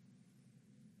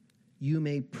you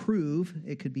may prove,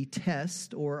 it could be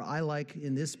test, or I like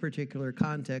in this particular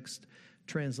context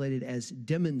translated as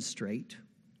demonstrate.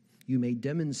 You may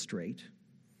demonstrate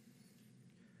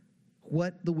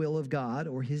what the will of God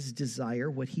or his desire,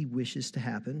 what he wishes to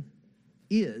happen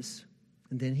is.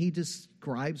 And then he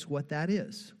describes what that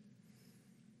is.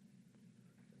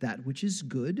 That which is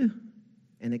good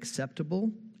and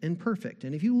acceptable and perfect.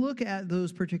 And if you look at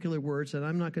those particular words, and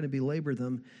I'm not going to belabor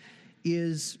them,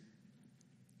 is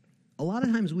a lot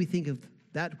of times we think of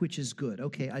that which is good.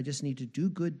 Okay, I just need to do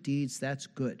good deeds, that's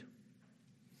good.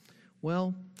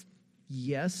 Well,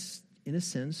 yes, in a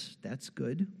sense, that's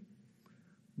good.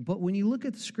 But when you look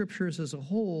at the scriptures as a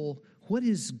whole, what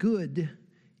is good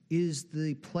is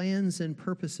the plans and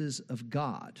purposes of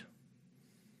God.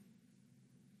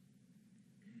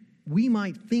 We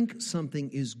might think something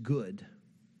is good,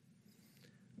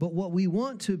 but what we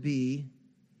want to be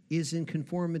is in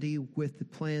conformity with the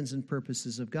plans and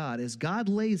purposes of God. As God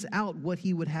lays out what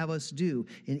he would have us do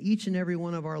in each and every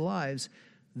one of our lives,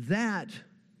 that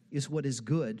is what is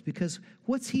good, because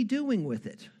what's he doing with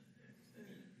it?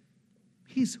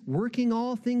 He's working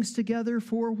all things together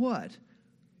for what?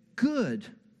 Good.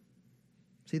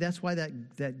 See, that's why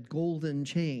that golden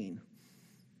chain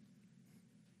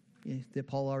that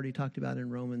Paul already talked about in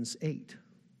Romans 8.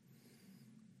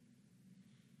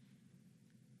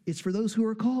 It's for those who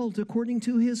are called according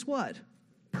to his what?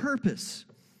 Purpose.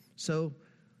 So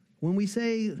when we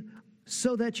say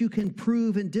so that you can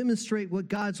prove and demonstrate what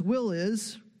God's will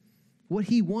is, what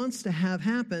he wants to have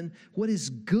happen, what is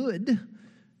good,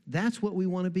 that's what we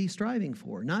want to be striving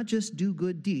for. Not just do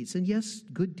good deeds. And yes,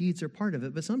 good deeds are part of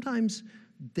it, but sometimes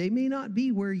they may not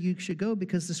be where you should go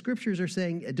because the scriptures are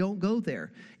saying, don't go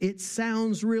there. It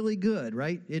sounds really good,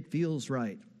 right? It feels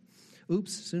right.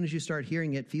 Oops, as soon as you start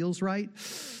hearing it feels right,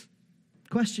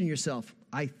 question yourself.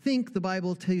 I think the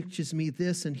Bible teaches me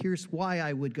this, and here's why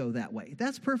I would go that way.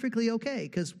 That's perfectly okay,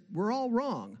 because we're all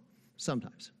wrong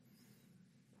sometimes.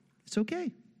 It's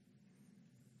okay.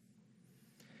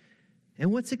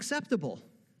 And what's acceptable?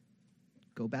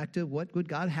 Go back to what would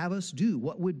God have us do?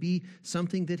 What would be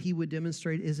something that he would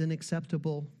demonstrate is an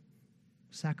acceptable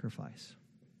sacrifice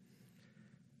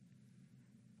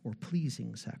or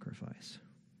pleasing sacrifice?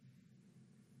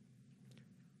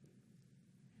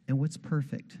 And what's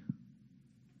perfect?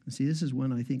 And see, this is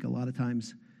when I think a lot of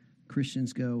times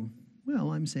Christians go,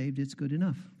 well, I'm saved, it's good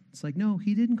enough. It's like, no,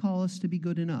 he didn't call us to be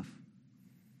good enough.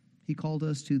 He called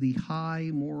us to the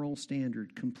high moral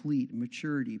standard, complete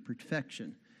maturity,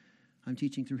 perfection. I'm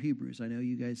teaching through Hebrews. I know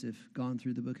you guys have gone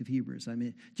through the book of Hebrews.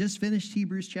 Just finished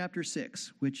Hebrews chapter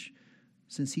 6, which,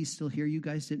 since he's still here, you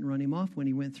guys didn't run him off when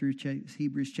he went through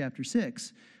Hebrews chapter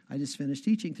 6. I just finished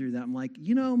teaching through that. I'm like,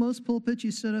 most pulpits,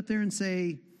 you stood up there and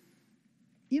say,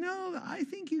 I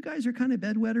think you guys are kind of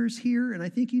bedwetters here, and I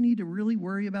think you need to really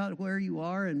worry about where you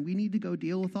are, and we need to go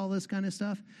deal with all this kind of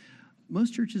stuff.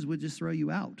 Most churches would just throw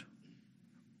you out.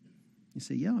 You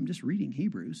say, yeah, I'm just reading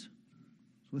Hebrews.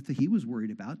 What he was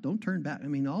worried about. Don't turn back.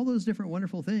 All those different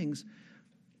wonderful things.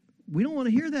 We don't want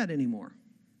to hear that anymore.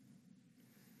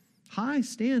 High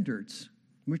standards,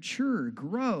 mature,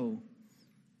 grow.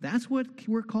 That's what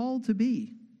we're called to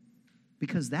be,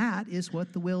 because that is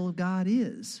what the will of God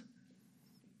is.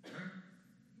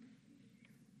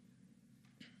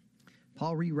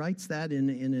 Paul rewrites that in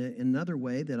another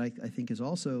way that I think is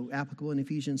also applicable in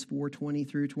Ephesians 4:20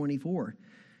 through 24.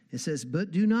 It says,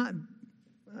 but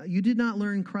you did not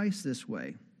learn Christ this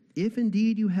way. If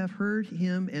indeed you have heard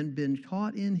him and been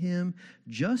taught in him,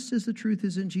 just as the truth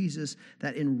is in Jesus,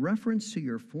 that in reference to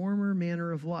your former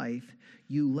manner of life,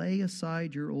 you lay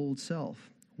aside your old self,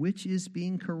 which is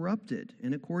being corrupted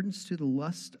in accordance to the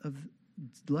lusts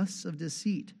of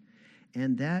deceit,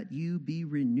 and that you be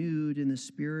renewed in the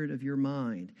spirit of your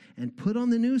mind, and put on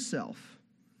the new self,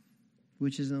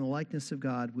 which is in the likeness of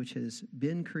God, which has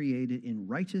been created in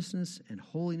righteousness and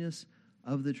holiness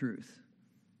of the truth.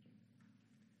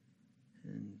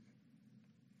 And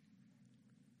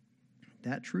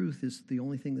that truth is the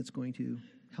only thing that's going to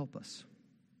help us.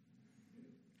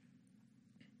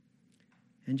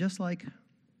 And just like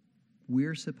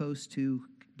we're supposed to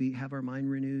have our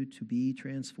mind renewed, to be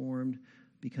transformed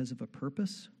because of a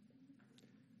purpose.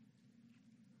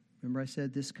 Remember I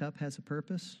said this cup has a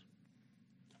purpose?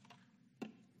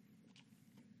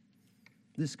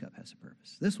 This cup has a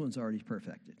purpose. This one's already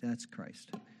perfected. That's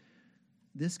Christ.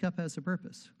 This cup has a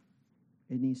purpose.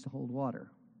 It needs to hold water.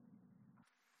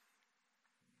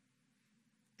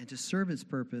 And to serve its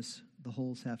purpose, the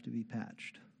holes have to be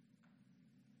patched.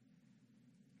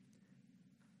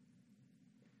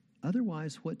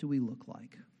 Otherwise, what do we look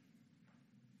like?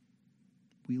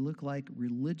 We look like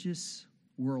religious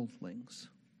worldlings.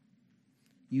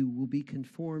 You will be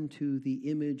conformed to the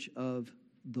image of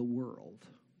the world.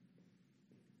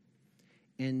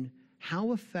 And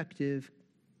how effective,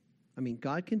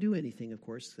 God can do anything, of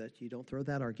course, that you don't throw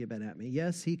that argument at me.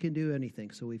 Yes, he can do anything,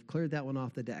 so we've cleared that one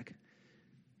off the deck.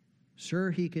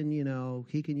 Sure, he can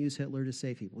use Hitler to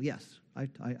save people. Yes, I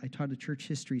taught a church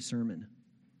history sermon,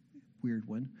 weird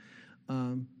one,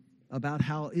 about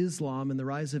how Islam and the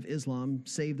rise of Islam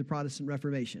saved the Protestant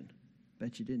Reformation.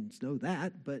 Bet you didn't know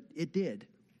that, but it did.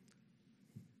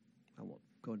 I won't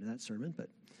go into that sermon, but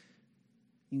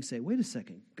you can say, wait a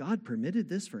second, God permitted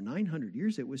this for 900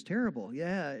 years? It was terrible.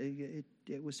 Yeah,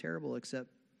 it was terrible, except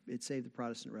it saved the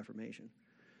Protestant Reformation.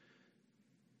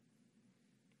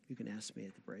 You can ask me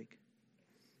at the break.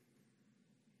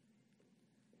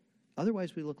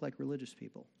 Otherwise, we look like religious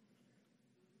people.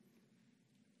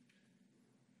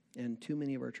 And too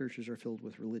many of our churches are filled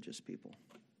with religious people.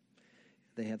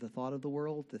 They have the thought of the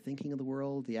world, the thinking of the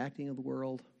world, the acting of the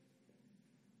world,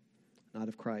 not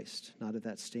of Christ, not of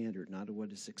that standard, not of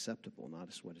what is acceptable, not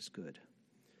of what is good.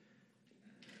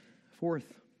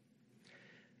 Fourth,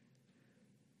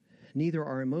 neither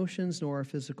our emotions nor our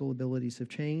physical abilities have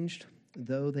changed,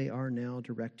 though they are now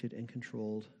directed and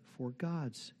controlled for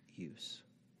God's use.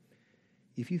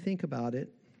 If you think about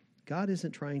it, God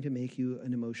isn't trying to make you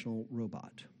an emotional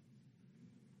robot.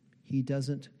 He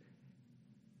doesn't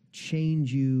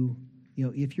change you.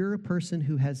 If you're a person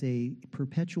who has a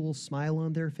perpetual smile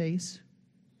on their face,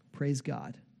 praise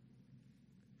God.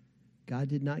 God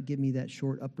did not give me that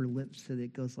short upper lip so that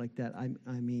it goes like that.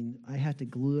 I had to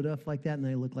glue it up like that, and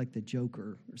I look like the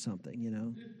Joker or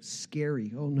something,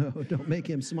 Scary. Oh, no, don't make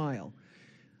him smile.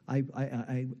 I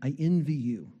envy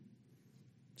you.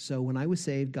 So when I was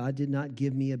saved, God did not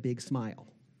give me a big smile.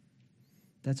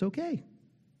 That's okay.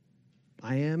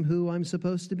 I am who I'm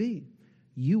supposed to be.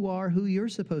 You are who you're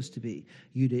supposed to be.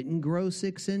 You didn't grow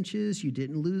 6 inches. You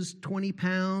didn't lose 20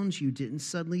 pounds. You didn't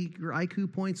suddenly, your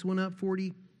IQ points went up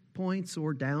 40 points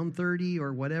or down 30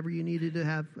 or whatever you needed to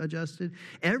have adjusted.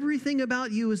 Everything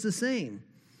about you is the same.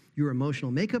 Your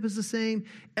emotional makeup is the same.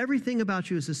 Everything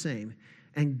about you is the same.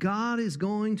 And God is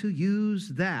going to use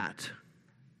that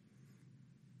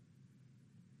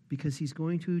because he's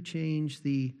going to change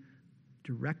the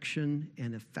direction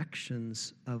and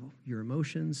affections of your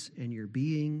emotions and your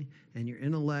being and your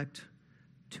intellect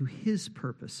to his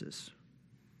purposes.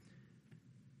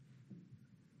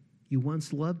 You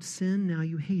once loved sin, now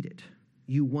you hate it.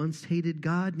 You once hated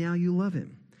God, now you love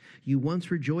him. You once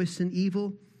rejoiced in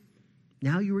evil,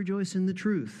 now you rejoice in the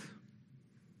truth.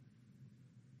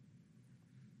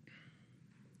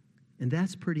 And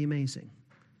that's pretty amazing.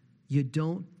 You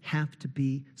don't have to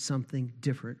be something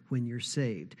different when you're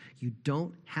saved. You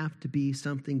don't have to be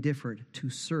something different to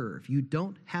serve. You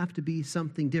don't have to be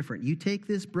something different. You take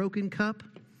this broken cup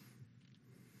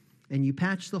and you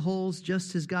patch the holes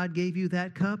just as God gave you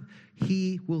that cup,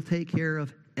 he will take care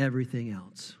of everything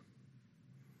else.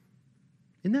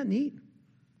 Isn't that neat?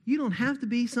 You don't have to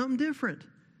be something different.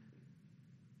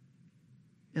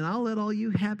 And I'll let all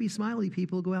you happy, smiley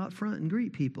people go out front and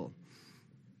greet people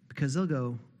because they'll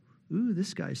go, ooh,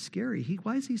 this guy's scary.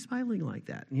 Why is he smiling like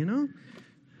that,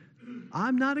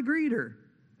 I'm not a greeter.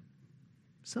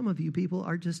 Some of you people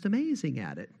are just amazing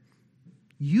at it.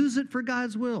 Use it for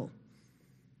God's will.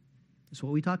 That's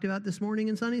what we talked about this morning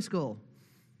in Sunday school.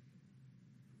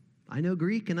 I know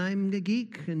Greek and I'm a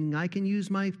geek and I can use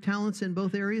my talents in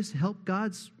both areas to help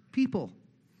God's people.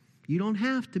 You don't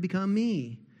have to become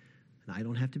me, and I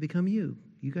don't have to become you.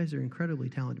 You guys are incredibly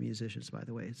talented musicians, by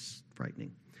the way. It's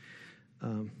frightening.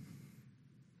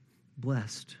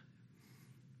 Blessed.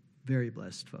 Very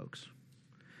blessed, folks.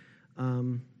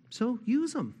 So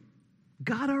use them.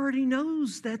 God already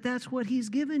knows that that's what he's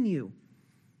given you.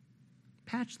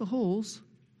 Patch the holes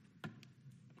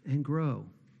and grow.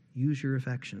 Use your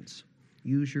affections.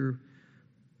 Use your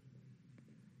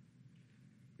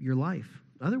life.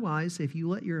 Otherwise, if you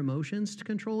let your emotions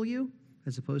control you,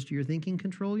 as opposed to your thinking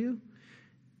control you,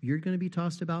 you're going to be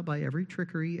tossed about by every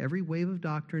trickery, every wave of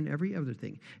doctrine, every other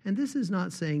thing. And this is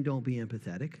not saying don't be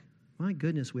empathetic. My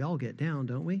goodness, we all get down,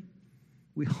 don't we?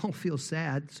 We all feel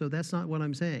sad, so that's not what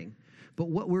I'm saying. But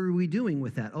what were we doing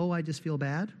with that? Oh, I just feel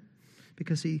bad?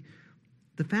 Because, see,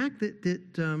 the fact that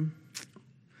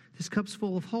this cup's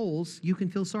full of holes, you can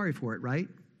feel sorry for it, right?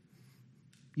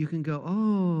 You can go,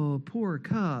 oh, poor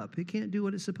cup. It can't do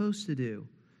what it's supposed to do.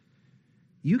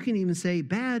 You can even say,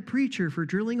 bad preacher for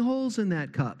drilling holes in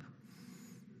that cup.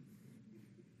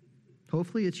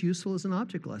 Hopefully it's useful as an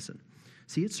object lesson.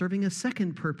 See, it's serving a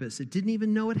second purpose it didn't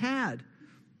even know it had.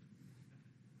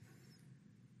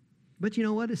 But you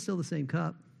know what? It's still the same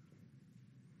cup.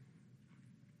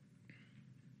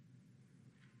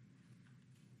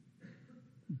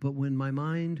 But when my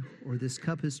mind or this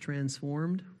cup is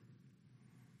transformed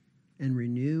and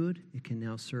renewed, it can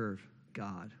now serve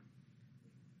God.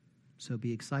 So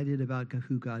be excited about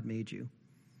who God made you,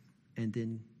 and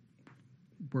then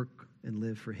work and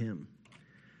live for him.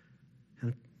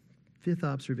 And fifth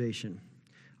observation,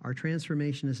 our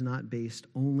transformation is not based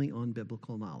only on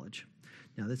biblical knowledge.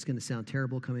 Now, that's going to sound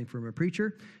terrible coming from a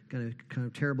preacher, kind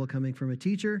of terrible coming from a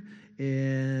teacher,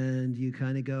 and you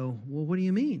kind of go, well, what do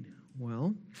you mean?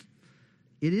 Well,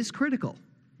 it is critical,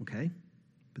 okay?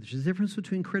 But there's a difference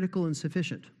between critical and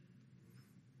sufficient.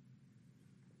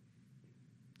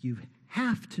 You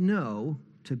have to know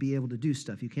to be able to do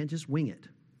stuff. You can't just wing it.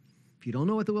 If you don't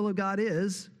know what the will of God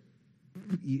is,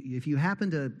 if you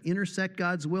happen to intersect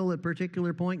God's will at a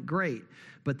particular point, great.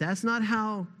 But that's not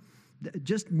how,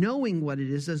 just knowing what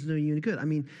it is doesn't do you any good. I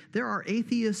mean, there are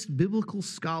atheist biblical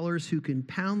scholars who can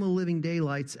pound the living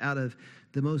daylights out of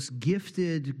the most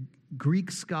gifted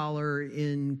Greek scholar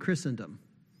in Christendom.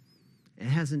 It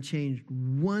hasn't changed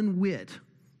one whit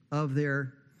of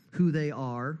who they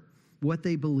are, what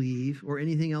they believe, or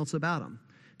anything else about them.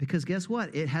 Because guess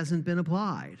what? It hasn't been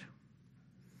applied.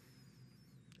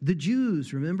 The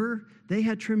Jews, remember? They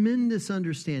had tremendous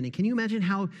understanding. Can you imagine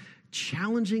how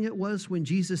challenging it was when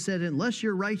Jesus said, unless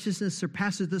your righteousness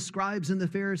surpasses the scribes and the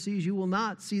Pharisees, you will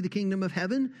not see the kingdom of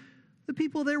heaven? The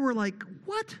people there were like,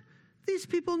 what? These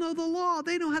people know the law.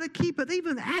 They know how to keep it. They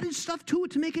even added stuff to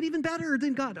it to make it even better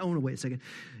than God. Oh, no, wait a second.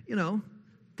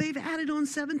 They've added on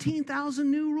 17,000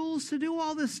 new rules to do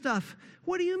all this stuff.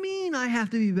 What do you mean I have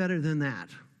to be better than that?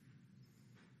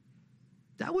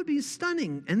 That would be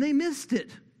stunning. And they missed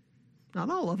it. Not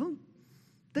all of them.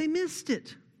 They missed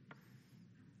it.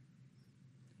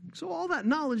 So all that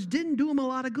knowledge didn't do them a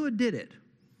lot of good, did it?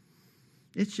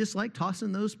 It's just like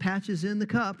tossing those patches in the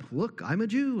cup. Look, I'm a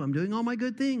Jew. I'm doing all my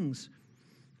good things.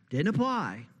 Didn't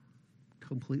apply.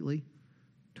 Completely,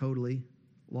 totally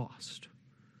lost.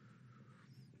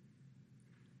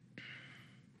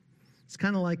 It's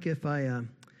kind of like if I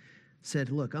said,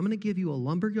 look, I'm going to give you a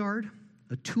lumberyard,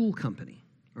 a tool company.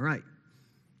 All right.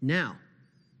 Now,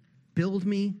 build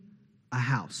me a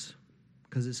house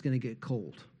because it's going to get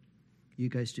cold. You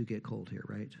guys do get cold here,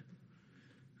 right?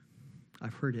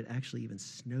 I've heard it actually even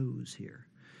snows here.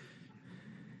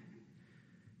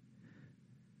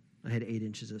 I had 8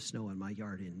 inches of snow in my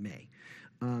yard in May.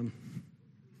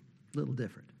 Little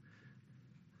different.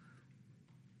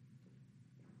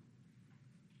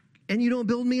 And you don't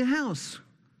build me a house.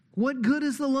 What good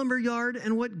is the lumber yard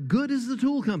and what good is the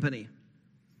tool company?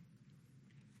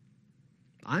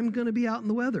 I'm going to be out in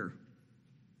the weather.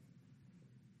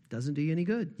 Doesn't do you any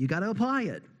good. You got to apply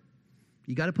it.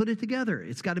 You got to put it together.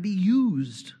 It's got to be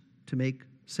used to make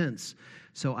sense.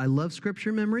 So I love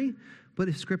scripture memory, but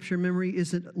if scripture memory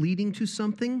isn't leading to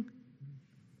something,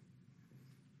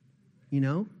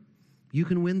 you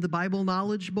can win the Bible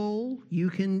Knowledge Bowl. You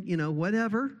can,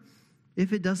 whatever.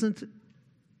 If it doesn't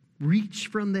reach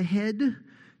from the head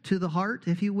to the heart,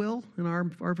 if you will, in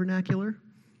our vernacular.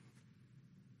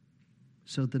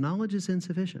 So the knowledge is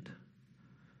insufficient.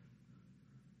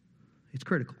 It's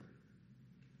critical.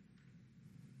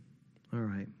 All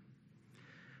right.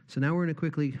 So now we're going to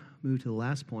quickly move to the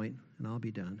last point, and I'll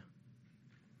be done.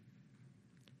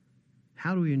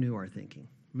 How do we renew our thinking?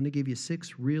 I'm going to give you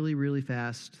 6 really, really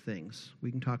fast things.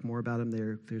 We can talk more about them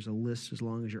there. There's a list as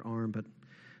long as your arm, but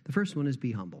the first one is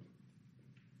be humble.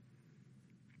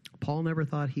 Paul never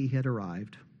thought he had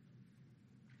arrived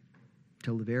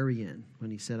till the very end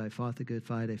when he said, I fought the good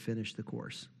fight, I finished the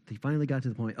course. He finally got to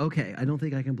the point, okay, I don't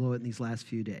think I can blow it in these last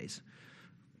few days.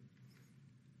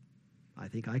 I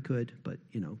think I could, but,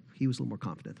 he was a little more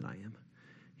confident than I am.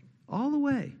 All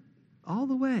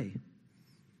the way.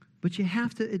 But you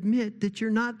have to admit that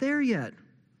you're not there yet.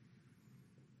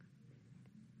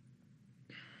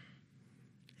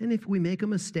 And if we make a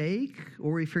mistake,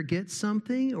 or we forget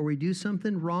something, or we do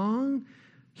something wrong,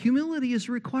 humility is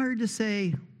required to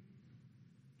say,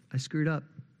 I screwed up.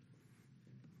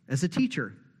 As a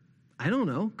teacher, I don't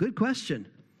know, good question.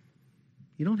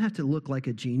 You don't have to look like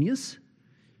a genius.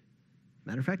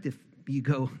 Matter of fact, if you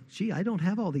go, gee, I don't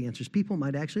have all the answers, people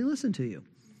might actually listen to you.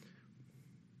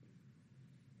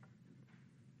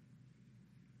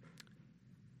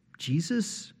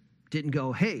 Jesus didn't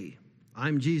go, hey,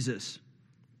 I'm Jesus.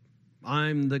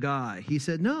 I'm the guy. He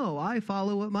said, no, I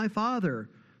follow what my Father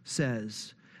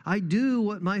says. I do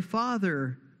what my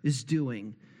Father is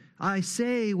doing. I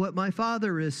say what my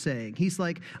Father is saying. He's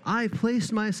like, I've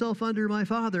placed myself under my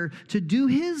Father to do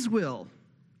his will.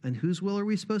 And whose will are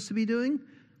we supposed to be doing?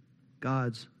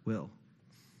 God's will.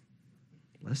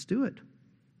 Let's do it.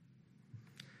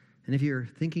 And if you're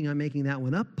thinking I'm making that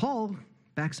one up, Paul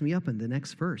backs me up in the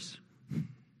next verse.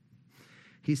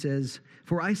 He says,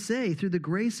 for I say, through the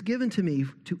grace given to me,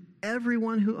 to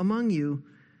everyone who among you,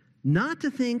 not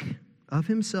to think of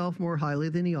himself more highly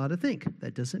than he ought to think.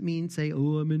 That doesn't mean say,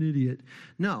 oh, I'm an idiot.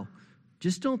 No,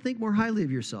 just don't think more highly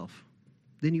of yourself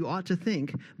than you ought to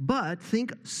think, but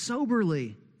think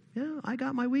soberly. Yeah, I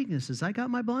got my weaknesses. I got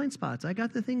my blind spots. I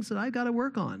got the things that I've got to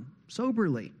work on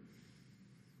soberly.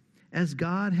 As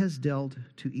God has dealt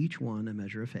to each one a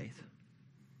measure of faith.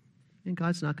 And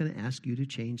God's not going to ask you to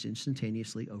change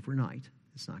instantaneously overnight.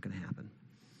 It's not going to happen.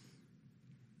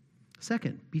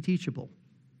 Second, be teachable.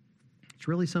 It's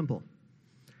really simple.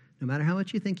 No matter how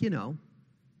much you think you know,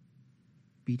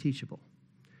 be teachable.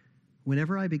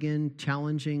 Whenever I begin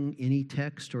challenging any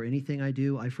text or anything I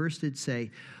do, I first did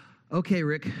say, okay,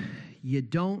 Rick, you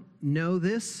don't know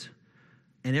this,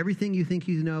 and everything you think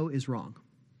you know is wrong.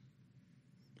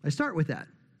 I start with that.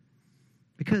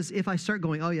 Because if I start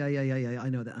going, oh, yeah, I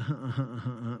know that.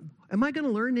 Am I going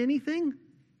to learn anything?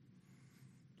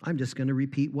 I'm just going to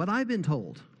repeat what I've been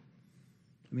told.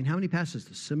 I mean, how many passages?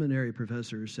 The seminary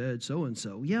professor said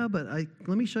so-and-so. Yeah, but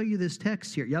let me show you this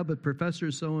text here. Yeah, but Professor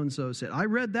so-and-so said, I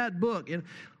read that book. And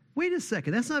wait a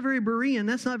second, that's not very Berean.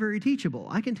 That's not very teachable.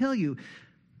 I can tell you,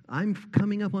 I'm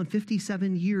coming up on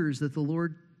 57 years that the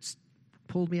Lord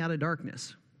pulled me out of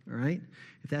darkness. All right?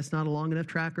 If that's not a long enough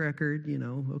track record,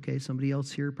 okay, somebody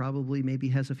else here probably maybe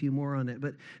has a few more on it.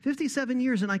 But 57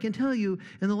 years, and I can tell you,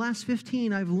 in the last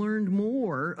 15, I've learned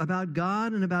more about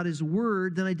God and about his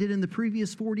word than I did in the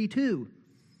previous 42.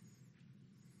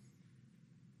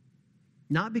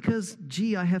 Not because,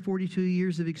 I have 42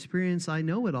 years of experience, I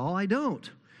know it all. I don't.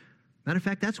 Matter of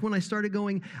fact, that's when I started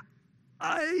going,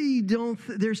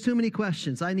 there's too many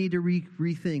questions. I need to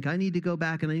rethink. I need to go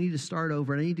back and I need to start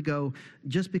over. And I need to go,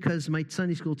 just because my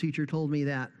Sunday school teacher told me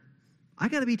that. I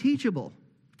got to be teachable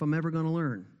if I'm ever going to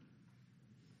learn.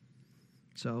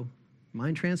 So,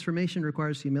 mind transformation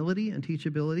requires humility and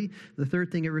teachability. The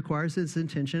third thing it requires is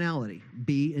intentionality.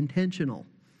 Be intentional.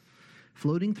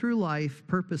 Floating through life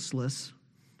purposeless,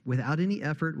 without any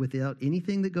effort, without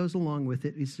anything that goes along with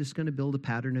it, is just going to build a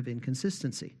pattern of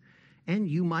inconsistency. And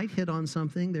you might hit on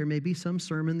something. There may be some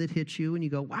sermon that hits you and you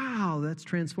go, wow, that's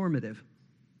transformative.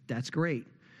 That's great.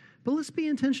 But let's be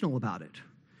intentional about it.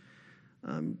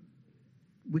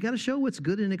 We got to show what's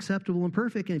good and acceptable and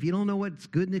perfect. And if you don't know what's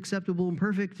good and acceptable and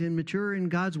perfect and mature in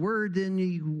God's word,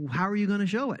 then how are you going to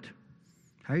show it?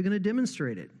 How are you going to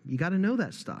demonstrate it? You got to know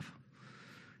that stuff.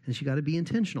 And you got to be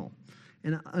intentional.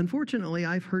 And unfortunately,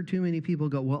 I've heard too many people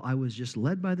go, well, I was just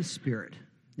led by the Spirit.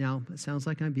 Now, it sounds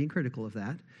like I'm being critical of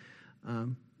that.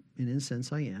 And in a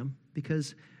sense, I am,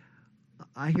 because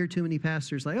I hear too many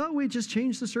pastors like, oh, we just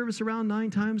changed the service around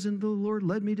 9 times and the Lord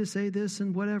led me to say this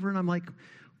and whatever. And I'm like,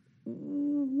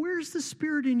 where's the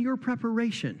Spirit in your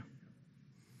preparation?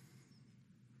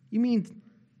 You mean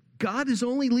God is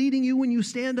only leading you when you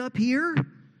stand up here?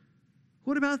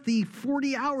 What about the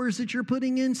 40 hours that you're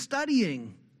putting in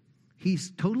studying?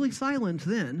 He's totally silent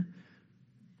then.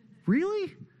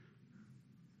 Really?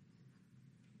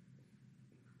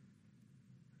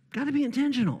 Got to be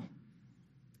intentional.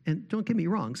 And don't get me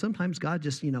wrong, sometimes God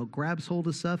just, grabs hold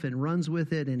of stuff and runs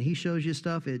with it, and he shows you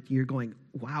stuff, you're going,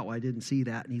 wow, I didn't see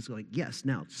that. And he's going, yes,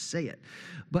 now say it.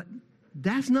 But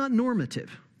that's not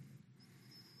normative.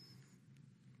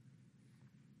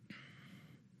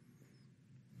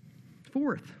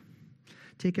 Fourth,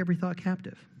 take every thought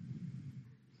captive.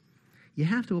 You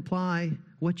have to apply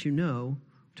what you know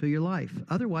to your life.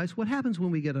 Otherwise, what happens when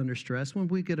we get under stress, when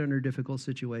we get under difficult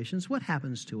situations? What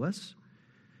happens to us?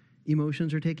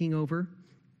 Emotions are taking over,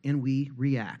 and we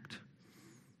react.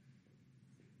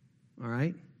 All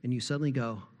right? And you suddenly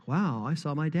go, wow, I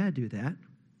saw my dad do that.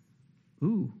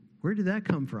 Ooh, where did that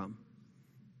come from?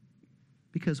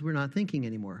 Because we're not thinking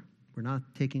anymore. We're not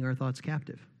taking our thoughts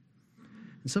captive.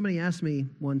 And somebody asked me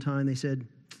one time, they said,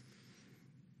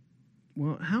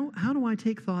 well, how do I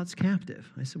take thoughts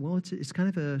captive? I said, well, it's kind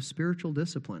of a spiritual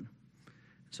discipline.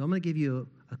 So I'm going to give you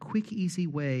a quick, easy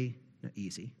way, not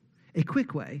easy, a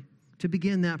quick way to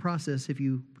begin that process if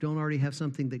you don't already have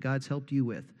something that God's helped you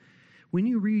with. When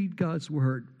you read God's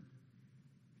word,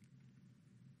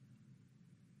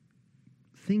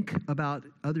 think about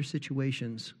other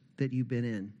situations that you've been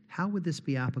in. How would this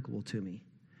be applicable to me?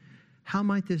 How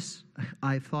might this,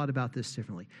 I've thought about this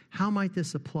differently. How might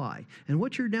this apply? And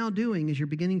what you're now doing is you're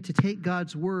beginning to take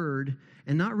God's word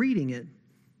and not reading it.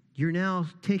 You're now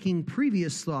taking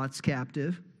previous thoughts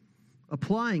captive,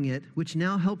 applying it, which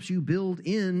now helps you build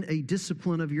in a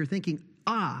discipline of your thinking.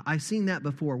 I've seen that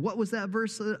before. What was that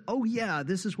verse? Oh, yeah,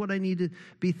 this is what I need to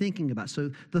be thinking about. So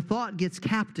the thought gets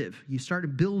captive. You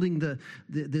start building the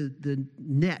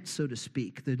net, so to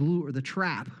speak, the lure, the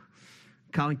trap.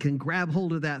 Can grab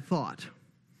hold of that thought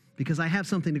because I have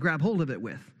something to grab hold of it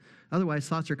with. Otherwise,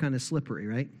 thoughts are kind of slippery,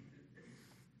 right?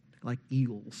 Like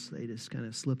eagles. They just kind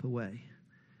of slip away.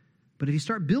 But if you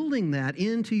start building that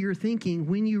into your thinking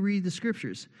when you read the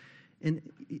scriptures, and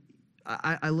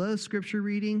I love scripture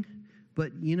reading,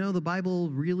 but you know the Bible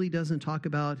really doesn't talk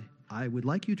about, I would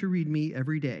like you to read me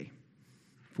every day.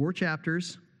 4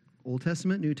 chapters, Old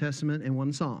Testament, New Testament, and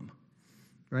 1 Psalm,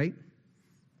 right?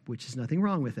 Which is nothing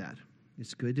wrong with that.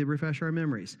 It's good to refresh our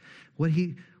memories. What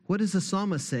does the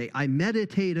psalmist say? I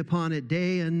meditate upon it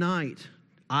day and night,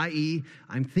 i.e.,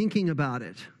 I'm thinking about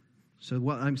it. So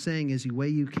what I'm saying is the way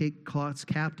you take thoughts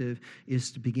captive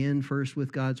is to begin first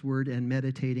with God's word and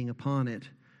meditating upon it.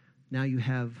 Now you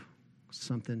have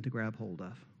something to grab hold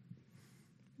of.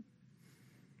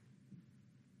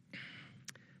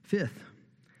 5th,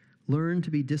 learn to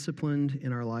be disciplined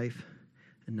in our life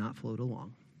and not float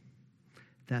along.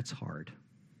 That's hard.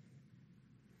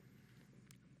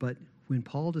 But when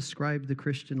Paul described the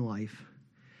Christian life,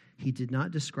 he did not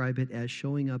describe it as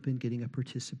showing up and getting a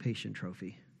participation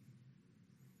trophy.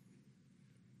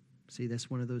 See, that's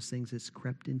one of those things that's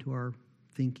crept into our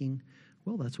thinking.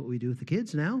 Well, that's what we do with the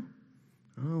kids now.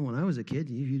 Oh, when I was a kid,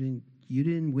 you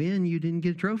didn't win, you didn't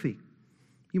get a trophy.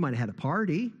 You might have had a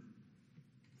party.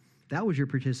 That was your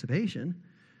participation.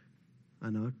 I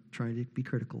know, trying to be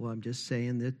critical. I'm just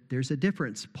saying that there's a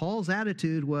difference. Paul's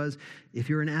attitude was, if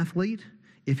you're an athlete,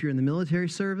 if you're in the military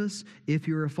service, if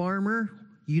you're a farmer,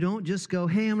 you don't just go,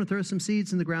 hey, I'm going to throw some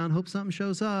seeds in the ground, hope something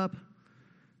shows up.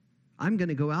 I'm going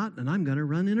to go out and I'm going to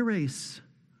run in a race.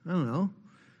 I don't know.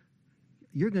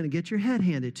 You're going to get your head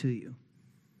handed to you.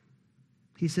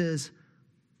 He says,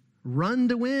 run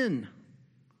to win.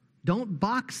 Don't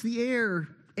box the air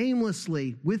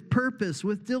aimlessly, with purpose,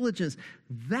 with diligence.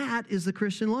 That is the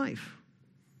Christian life.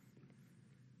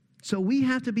 So we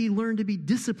have to learn to be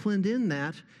disciplined in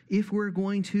that if we're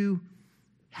going to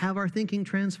have our thinking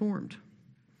transformed.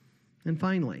 And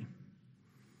finally,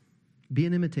 be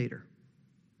an imitator.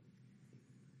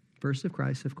 First of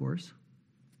Christ, of course.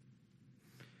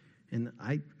 And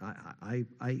I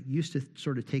used to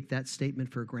sort of take that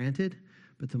statement for granted,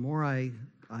 but the more I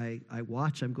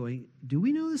watch, I'm going, do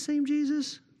we know the same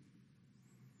Jesus?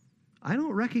 I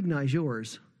don't recognize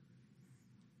yours.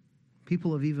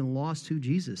 People have even lost who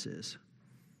Jesus is.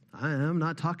 I'm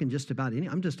not talking just about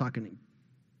I'm talking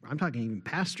even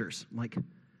pastors. I'm like,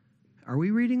 are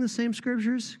we reading the same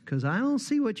scriptures? Because I don't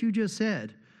see what you just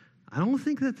said. I don't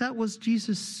think that was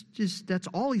Jesus, just that's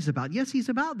all he's about. Yes, he's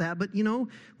about that, but, why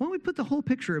don't we put the whole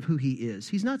picture of who he is?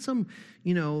 He's not some,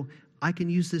 I can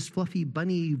use this fluffy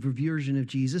bunny version of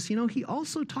Jesus. He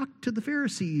also talked to the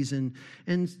Pharisees and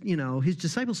his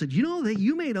disciples said, that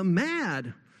you made them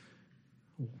mad.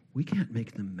 We can't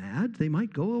make them mad. They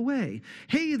might go away.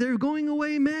 Hey, they're going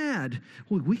away mad.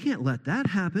 Well, we can't let that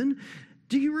happen.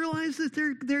 Do you realize that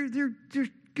they're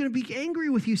going to be angry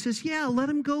with you? He says, yeah, let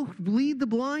them go lead the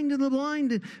blind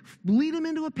and lead them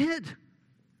into a pit.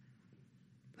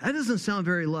 That doesn't sound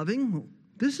very loving.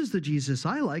 This is the Jesus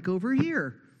I like over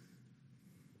here.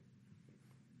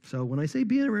 So when I say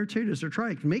be an imitator or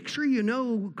try, make sure you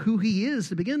know who he is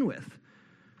to begin with,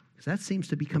 because that seems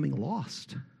to be becoming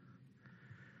lost.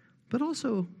 But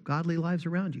also godly lives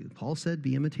around you. Paul said,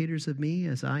 be imitators of me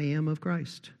as I am of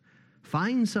Christ.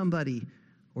 Find somebody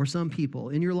or some people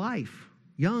in your life,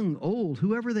 young, old,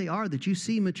 whoever they are, that you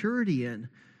see maturity in,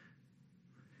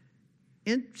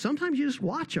 And sometimes you just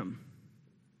watch them.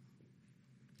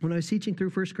 When I was teaching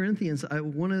through 1 Corinthians,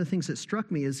 one of the things that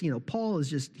struck me is, Paul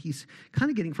he's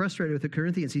kind of getting frustrated with the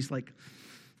Corinthians. He's like,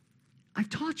 I've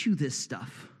taught you this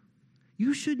stuff.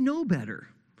 You should know better.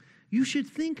 You should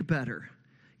think better.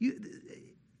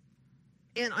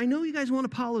 And I know you guys want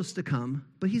Apollos to come,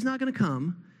 but he's not going to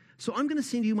come. So I'm going to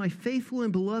send you my faithful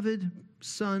and beloved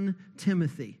son,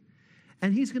 Timothy.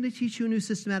 And he's going to teach you a new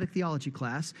systematic theology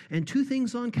class and 2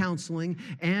 things on counseling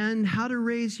and how to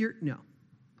raise your... No.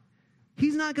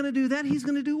 He's not going to do that. He's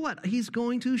going to do what? He's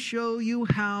going to show you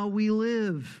how we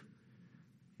live.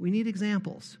 We need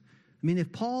examples. I mean,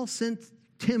 if Paul sent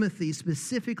Timothy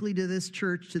specifically to this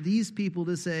church, to these people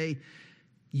to say,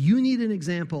 you need an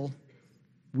example,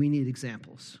 we need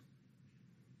examples.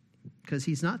 Because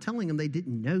he's not telling them they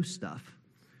didn't know stuff.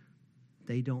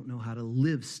 They don't know how to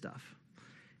live stuff.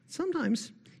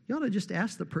 Sometimes you ought to just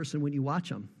ask the person when you watch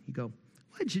them. You go,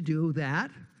 why'd you do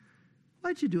that?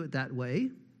 Why'd you do it that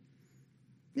way?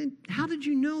 And how did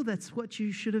you know that's what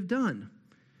you should have done?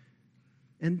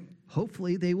 And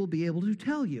hopefully they will be able to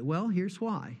tell you, well, here's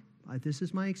why. This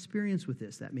is my experience with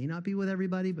this. That may not be with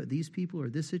everybody, but these people or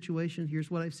this situation, here's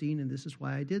what I've seen, and this is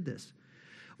why I did this.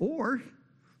 Or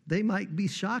they might be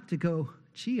shocked to go,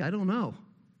 gee, I don't know.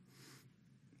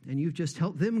 And you've just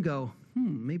helped them go,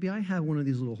 maybe I have one of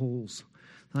these little holes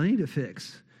that I need to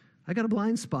fix. I got a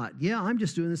blind spot. Yeah, I'm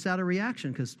just doing this out of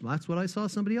reaction because that's what I saw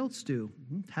somebody else do.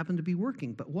 It happened to be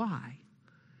working, but why?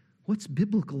 What's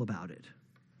biblical about it?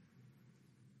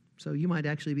 So you might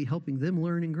actually be helping them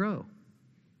learn and grow.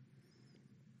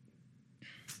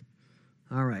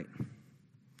 All right.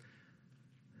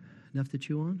 Enough to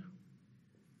chew on?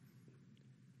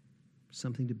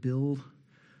 Something to build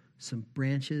some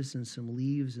branches and some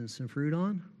leaves and some fruit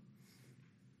on?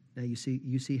 Now you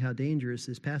see how dangerous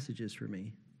this passage is for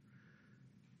me.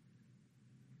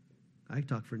 I could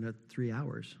talk for another 3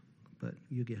 hours, but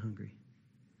you get hungry.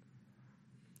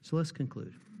 So let's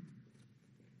conclude.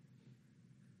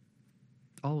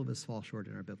 All of us fall short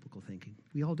in our biblical thinking.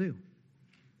 We all do.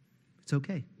 It's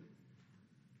okay.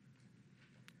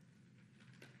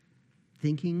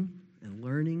 Thinking and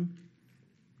learning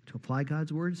to apply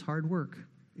God's word is hard work.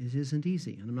 It isn't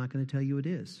easy, and I'm not going to tell you it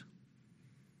is.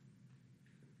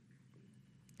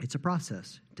 It's a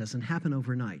process. It doesn't happen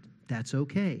overnight. That's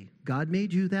okay. God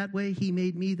made you that way. He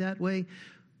made me that way.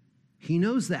 He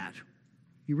knows that.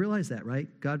 You realize that, right?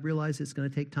 God realizes it's going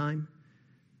to take time.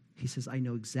 He says, I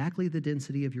know exactly the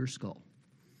density of your skull.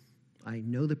 I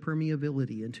know the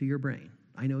permeability into your brain.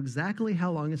 I know exactly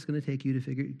how long it's going to take you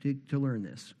to learn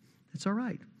this. It's all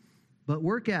right. But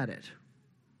work at it.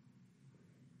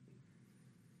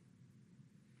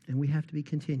 And we have to be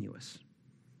continuous.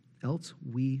 Else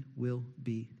we will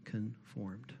be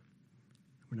conformed.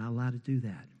 We're not allowed to do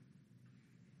that.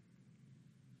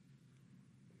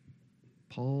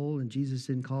 Paul and Jesus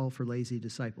didn't call for lazy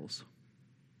disciples.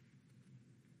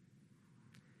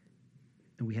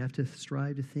 And we have to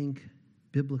strive to think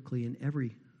biblically in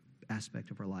every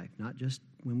aspect of our life, not just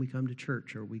when we come to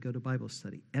church or we go to Bible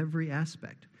study. Every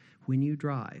aspect. When you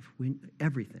drive,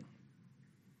 everything.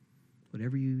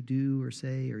 Whatever you do or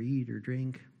say or eat or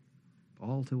drink,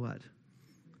 all to what?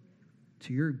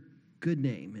 To your good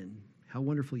name and how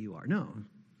wonderful you are. No,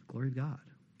 glory to God.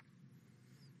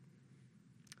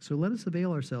 So let us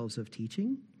avail ourselves of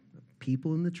teaching,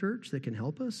 people in the church that can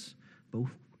help us,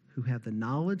 both who have the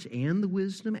knowledge and the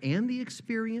wisdom and the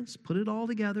experience, put it all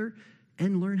together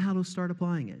and learn how to start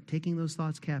applying it, taking those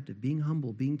thoughts captive, being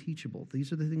humble, being teachable.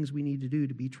 These are the things we need to do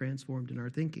to be transformed in our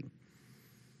thinking.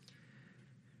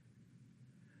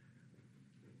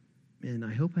 And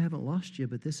I hope I haven't lost you,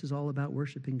 but this is all about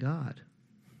worshiping God.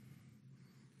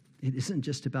 It isn't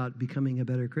just about becoming a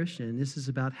better Christian. This is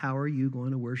about how are you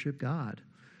going to worship God?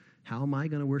 How am I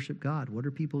going to worship God? What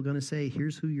are people going to say?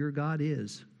 Here's who your God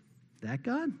is. That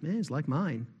God? Man, it's like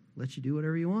mine. Let you do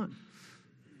whatever you want.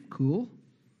 Cool.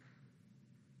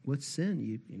 What's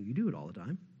sin? You do it all the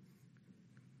time.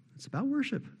 It's about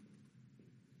worship.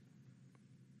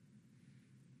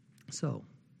 So,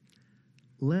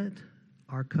 let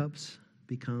our cups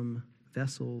become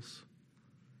vessels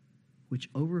which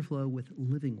overflow with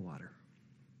living water.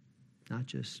 Not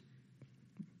just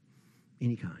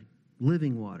any kind.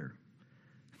 Living water.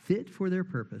 Fit for their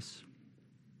purpose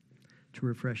to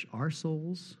refresh our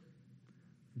souls,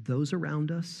 those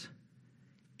around us,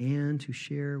 and to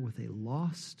share with a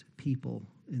lost people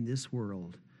in this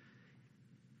world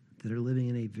that are living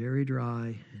in a very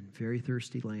dry and very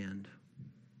thirsty land.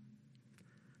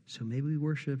 So may we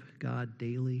worship God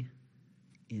daily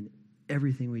in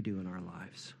everything we do in our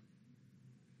lives.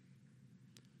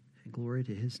 And glory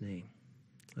to his name.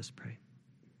 Let's pray.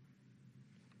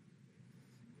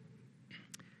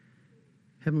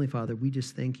 Heavenly Father, we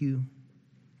just thank you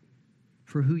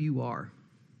for who you are.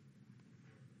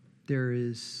 There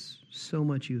is so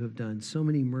much you have done, so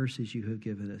many mercies you have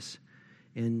given us.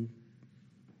 And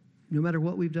no matter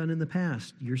what we've done in the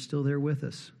past, you're still there with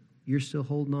us. You're still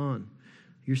holding on.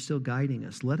 You're still guiding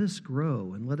us. Let us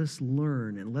grow and let us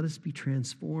learn and let us be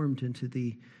transformed into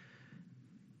the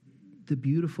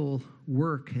beautiful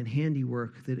work and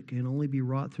handiwork that can only be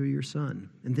wrought through your Son.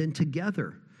 And then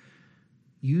together,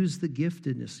 use the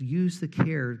giftedness, use the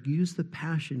care, use the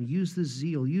passion, use the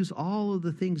zeal, use all of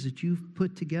the things that you've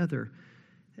put together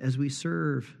as we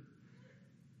serve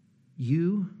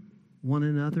you, one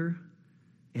another,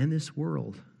 and this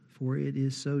world. For it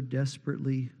is so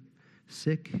desperately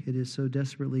sick, it is so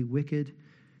desperately wicked,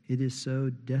 it is so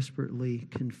desperately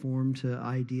conformed to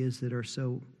ideas that are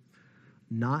so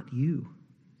not you.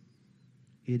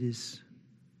 It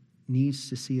needs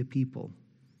to see a people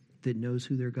that knows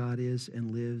who their God is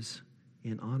and lives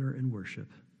in honor and worship.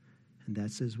 And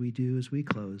that's as we do as we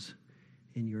close.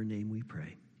 In your name we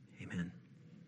pray. Amen.